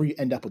decisions, that's where you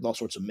end up with all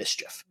sorts of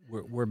mischief.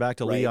 We're back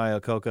to Lee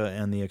Iacocca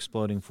and the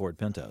exploding Ford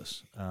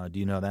Pintos. Do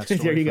you know that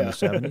story from the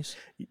 70s?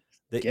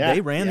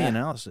 They ran the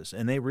analysis,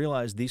 and they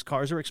realized these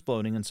cars are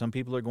exploding and some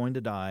people are going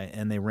to die,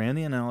 and they ran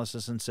the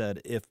analysis and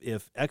said,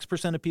 if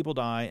X% of people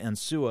die and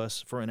sue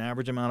us for an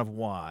average amount of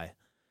Y,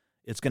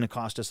 it's going to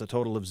cost us a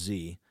total of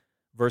Z,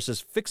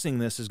 versus fixing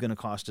this is going to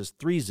cost us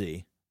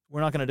 3Z. We're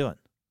not going to do it.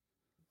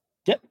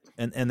 Yep.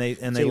 And they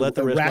let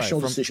the risk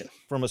rational decision.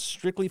 From a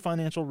strictly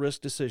financial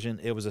risk decision,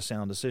 it was a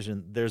sound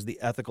decision. There's the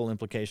ethical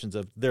implications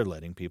of they're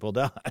letting people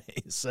die.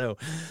 So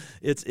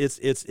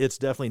it's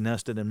definitely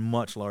nested and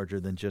much larger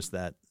than just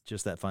that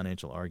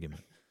financial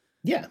argument.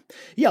 Yeah.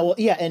 Well,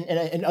 yeah,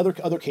 and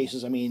other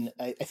cases. I mean,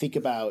 I think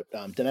about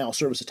denial of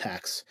service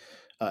attacks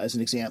as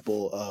an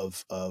example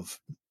of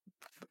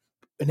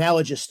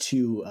analogous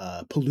to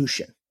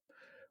pollution,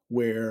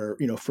 where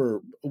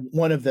for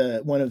one of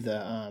the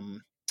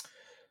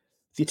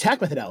attack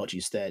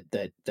methodologies that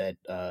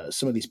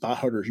some of these bot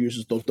hunters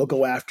use, they'll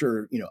go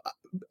after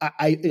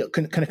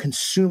kind of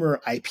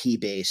consumer IP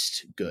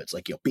based goods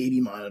like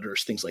baby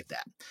monitors, things like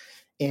that.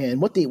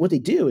 And what they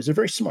do is they're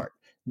very smart.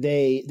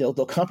 They'll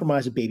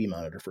compromise a baby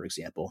monitor, for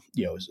example,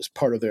 as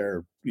part of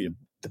their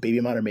the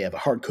baby monitor may have a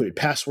hard coded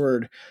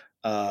password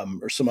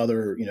or some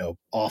other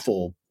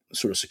awful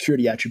sort of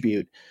security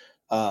attribute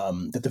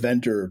that the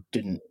vendor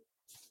didn't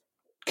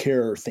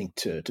care or think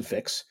to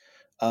fix.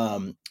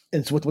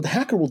 And so what the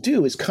hacker will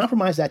do is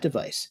compromise that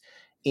device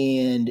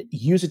and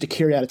use it to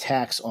carry out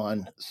attacks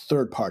on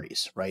third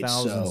parties, right?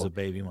 Thousands of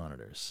baby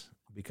monitors.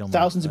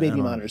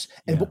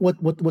 And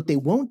what they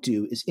won't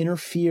do is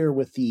interfere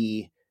with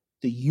the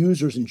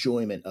user's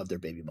enjoyment of their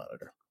baby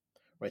monitor,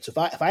 right? So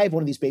if I have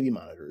one of these baby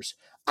monitors,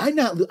 I'm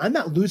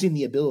not losing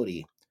the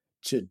ability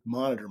to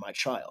monitor my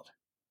child,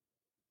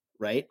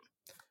 right?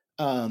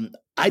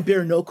 I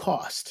bear no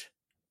cost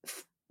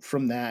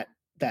from that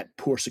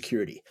poor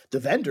security. The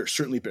vendor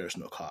certainly bears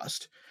no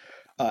cost.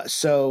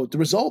 So the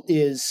result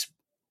is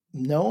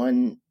no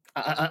one.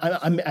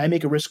 I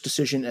make a risk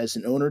decision as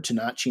an owner to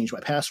not change my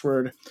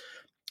password.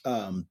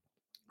 The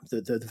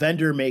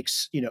vendor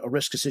makes a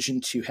risk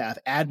decision to have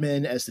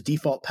admin as the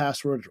default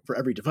password for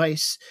every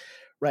device,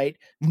 right?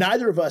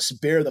 Neither of us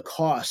bear the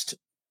cost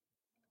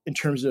in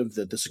terms of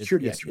the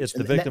security attributes.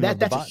 It's the victim of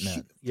the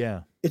botnet.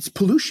 Yeah, it's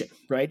pollution,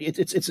 right?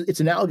 It's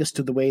analogous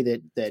to the way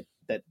that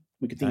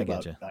we could think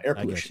about air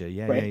pollution. I get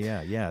you. Right?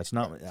 Yeah. It's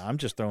not. I'm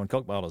just throwing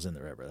Coke bottles in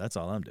the river. That's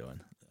all I'm doing.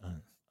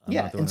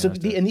 And so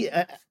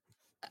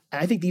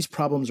I think these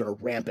problems are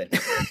rampant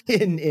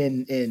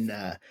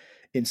in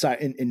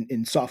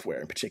software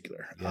in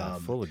particular. Yeah,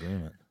 full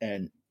agreement.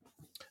 And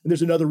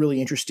there's another really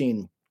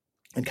interesting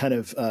and kind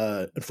of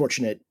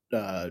unfortunate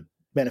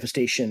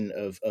manifestation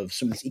of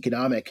some of these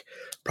economic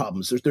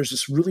problems. There's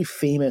this really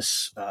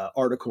famous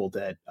article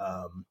that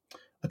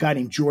a guy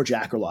named George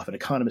Akerlof, an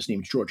economist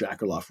named George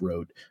Akerlof,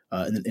 wrote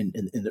in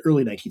the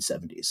early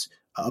 1970s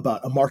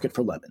about a market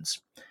for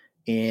lemons.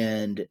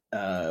 And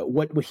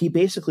what he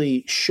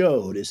basically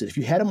showed is that if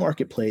you had a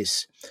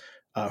marketplace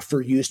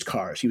for used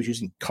cars, he was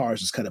using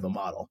cars as kind of a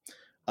model.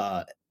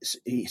 So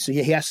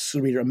he asks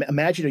the reader,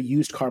 imagine a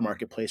used car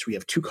marketplace where you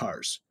have two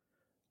cars,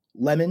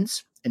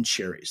 lemons and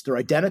cherries. They're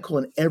identical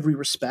in every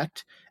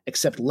respect,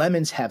 except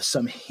lemons have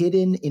some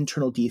hidden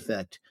internal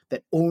defect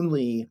that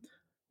only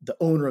the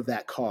owner of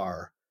that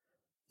car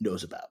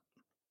knows about.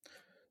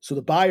 So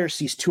the buyer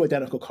sees two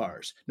identical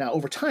cars. Now,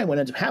 over time, what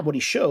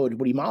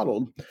he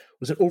modeled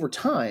was that over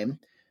time,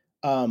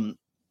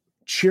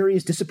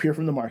 cherries disappear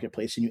from the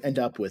marketplace and you end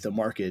up with a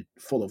market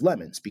full of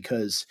lemons,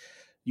 because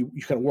you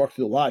kind of work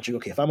through the logic.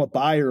 Okay, if I'm a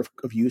buyer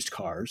of used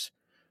cars,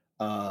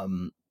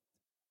 word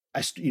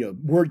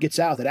gets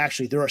out that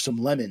actually there are some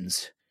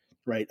lemons,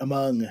 right,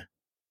 among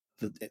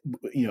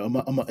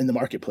in the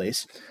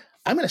marketplace.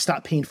 I'm going to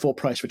stop paying full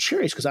price for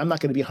cherries because I'm not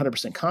going to be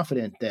 100%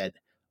 confident that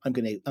I'm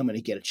going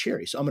to get a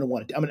cherry. So I'm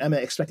going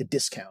to expect a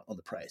discount on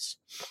the price.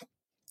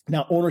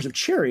 Now, owners of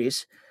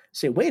cherries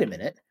say, wait a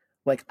minute,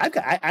 like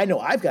I know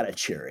I've got a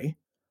cherry.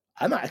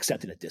 I'm not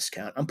accepting a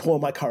discount. I'm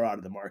pulling my car out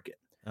of the market.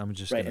 I'm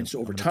just right. And so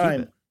over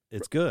time,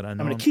 it's good. I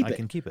know I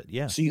can keep it.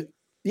 Yeah. So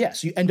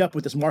you end up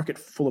with this market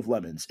full of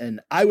lemons.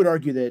 And I would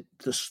argue that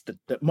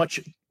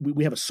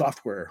we have a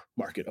software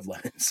market of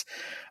lemons,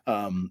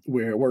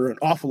 where an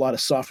awful lot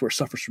of software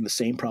suffers from the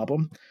same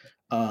problem.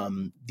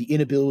 The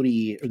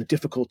inability or the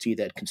difficulty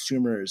that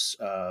consumers,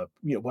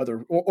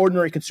 whether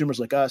ordinary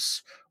consumers like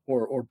us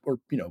or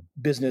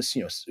business,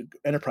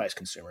 enterprise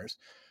consumers,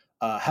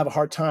 have a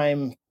hard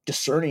time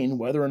discerning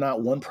whether or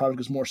not one product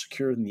is more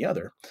secure than the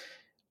other.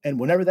 And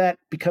whenever that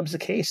becomes the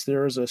case,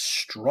 there is a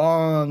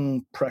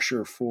strong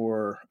pressure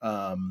for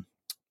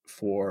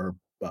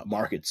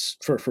markets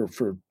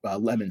for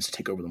lemons to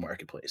take over the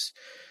marketplace.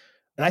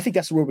 And I think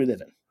that's the world we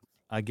live in.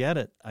 I get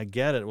it.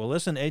 Well,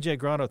 listen, AJ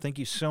Grotto, thank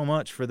you so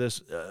much for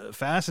this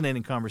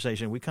fascinating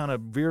conversation. We kind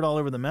of veered all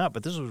over the map,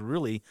 but this was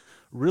really,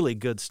 really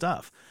good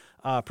stuff.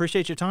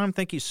 Appreciate your time.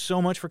 Thank you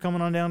so much for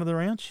coming on down to the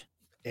ranch.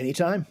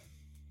 Anytime.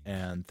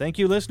 And thank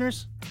you,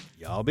 listeners.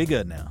 Y'all be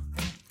good now.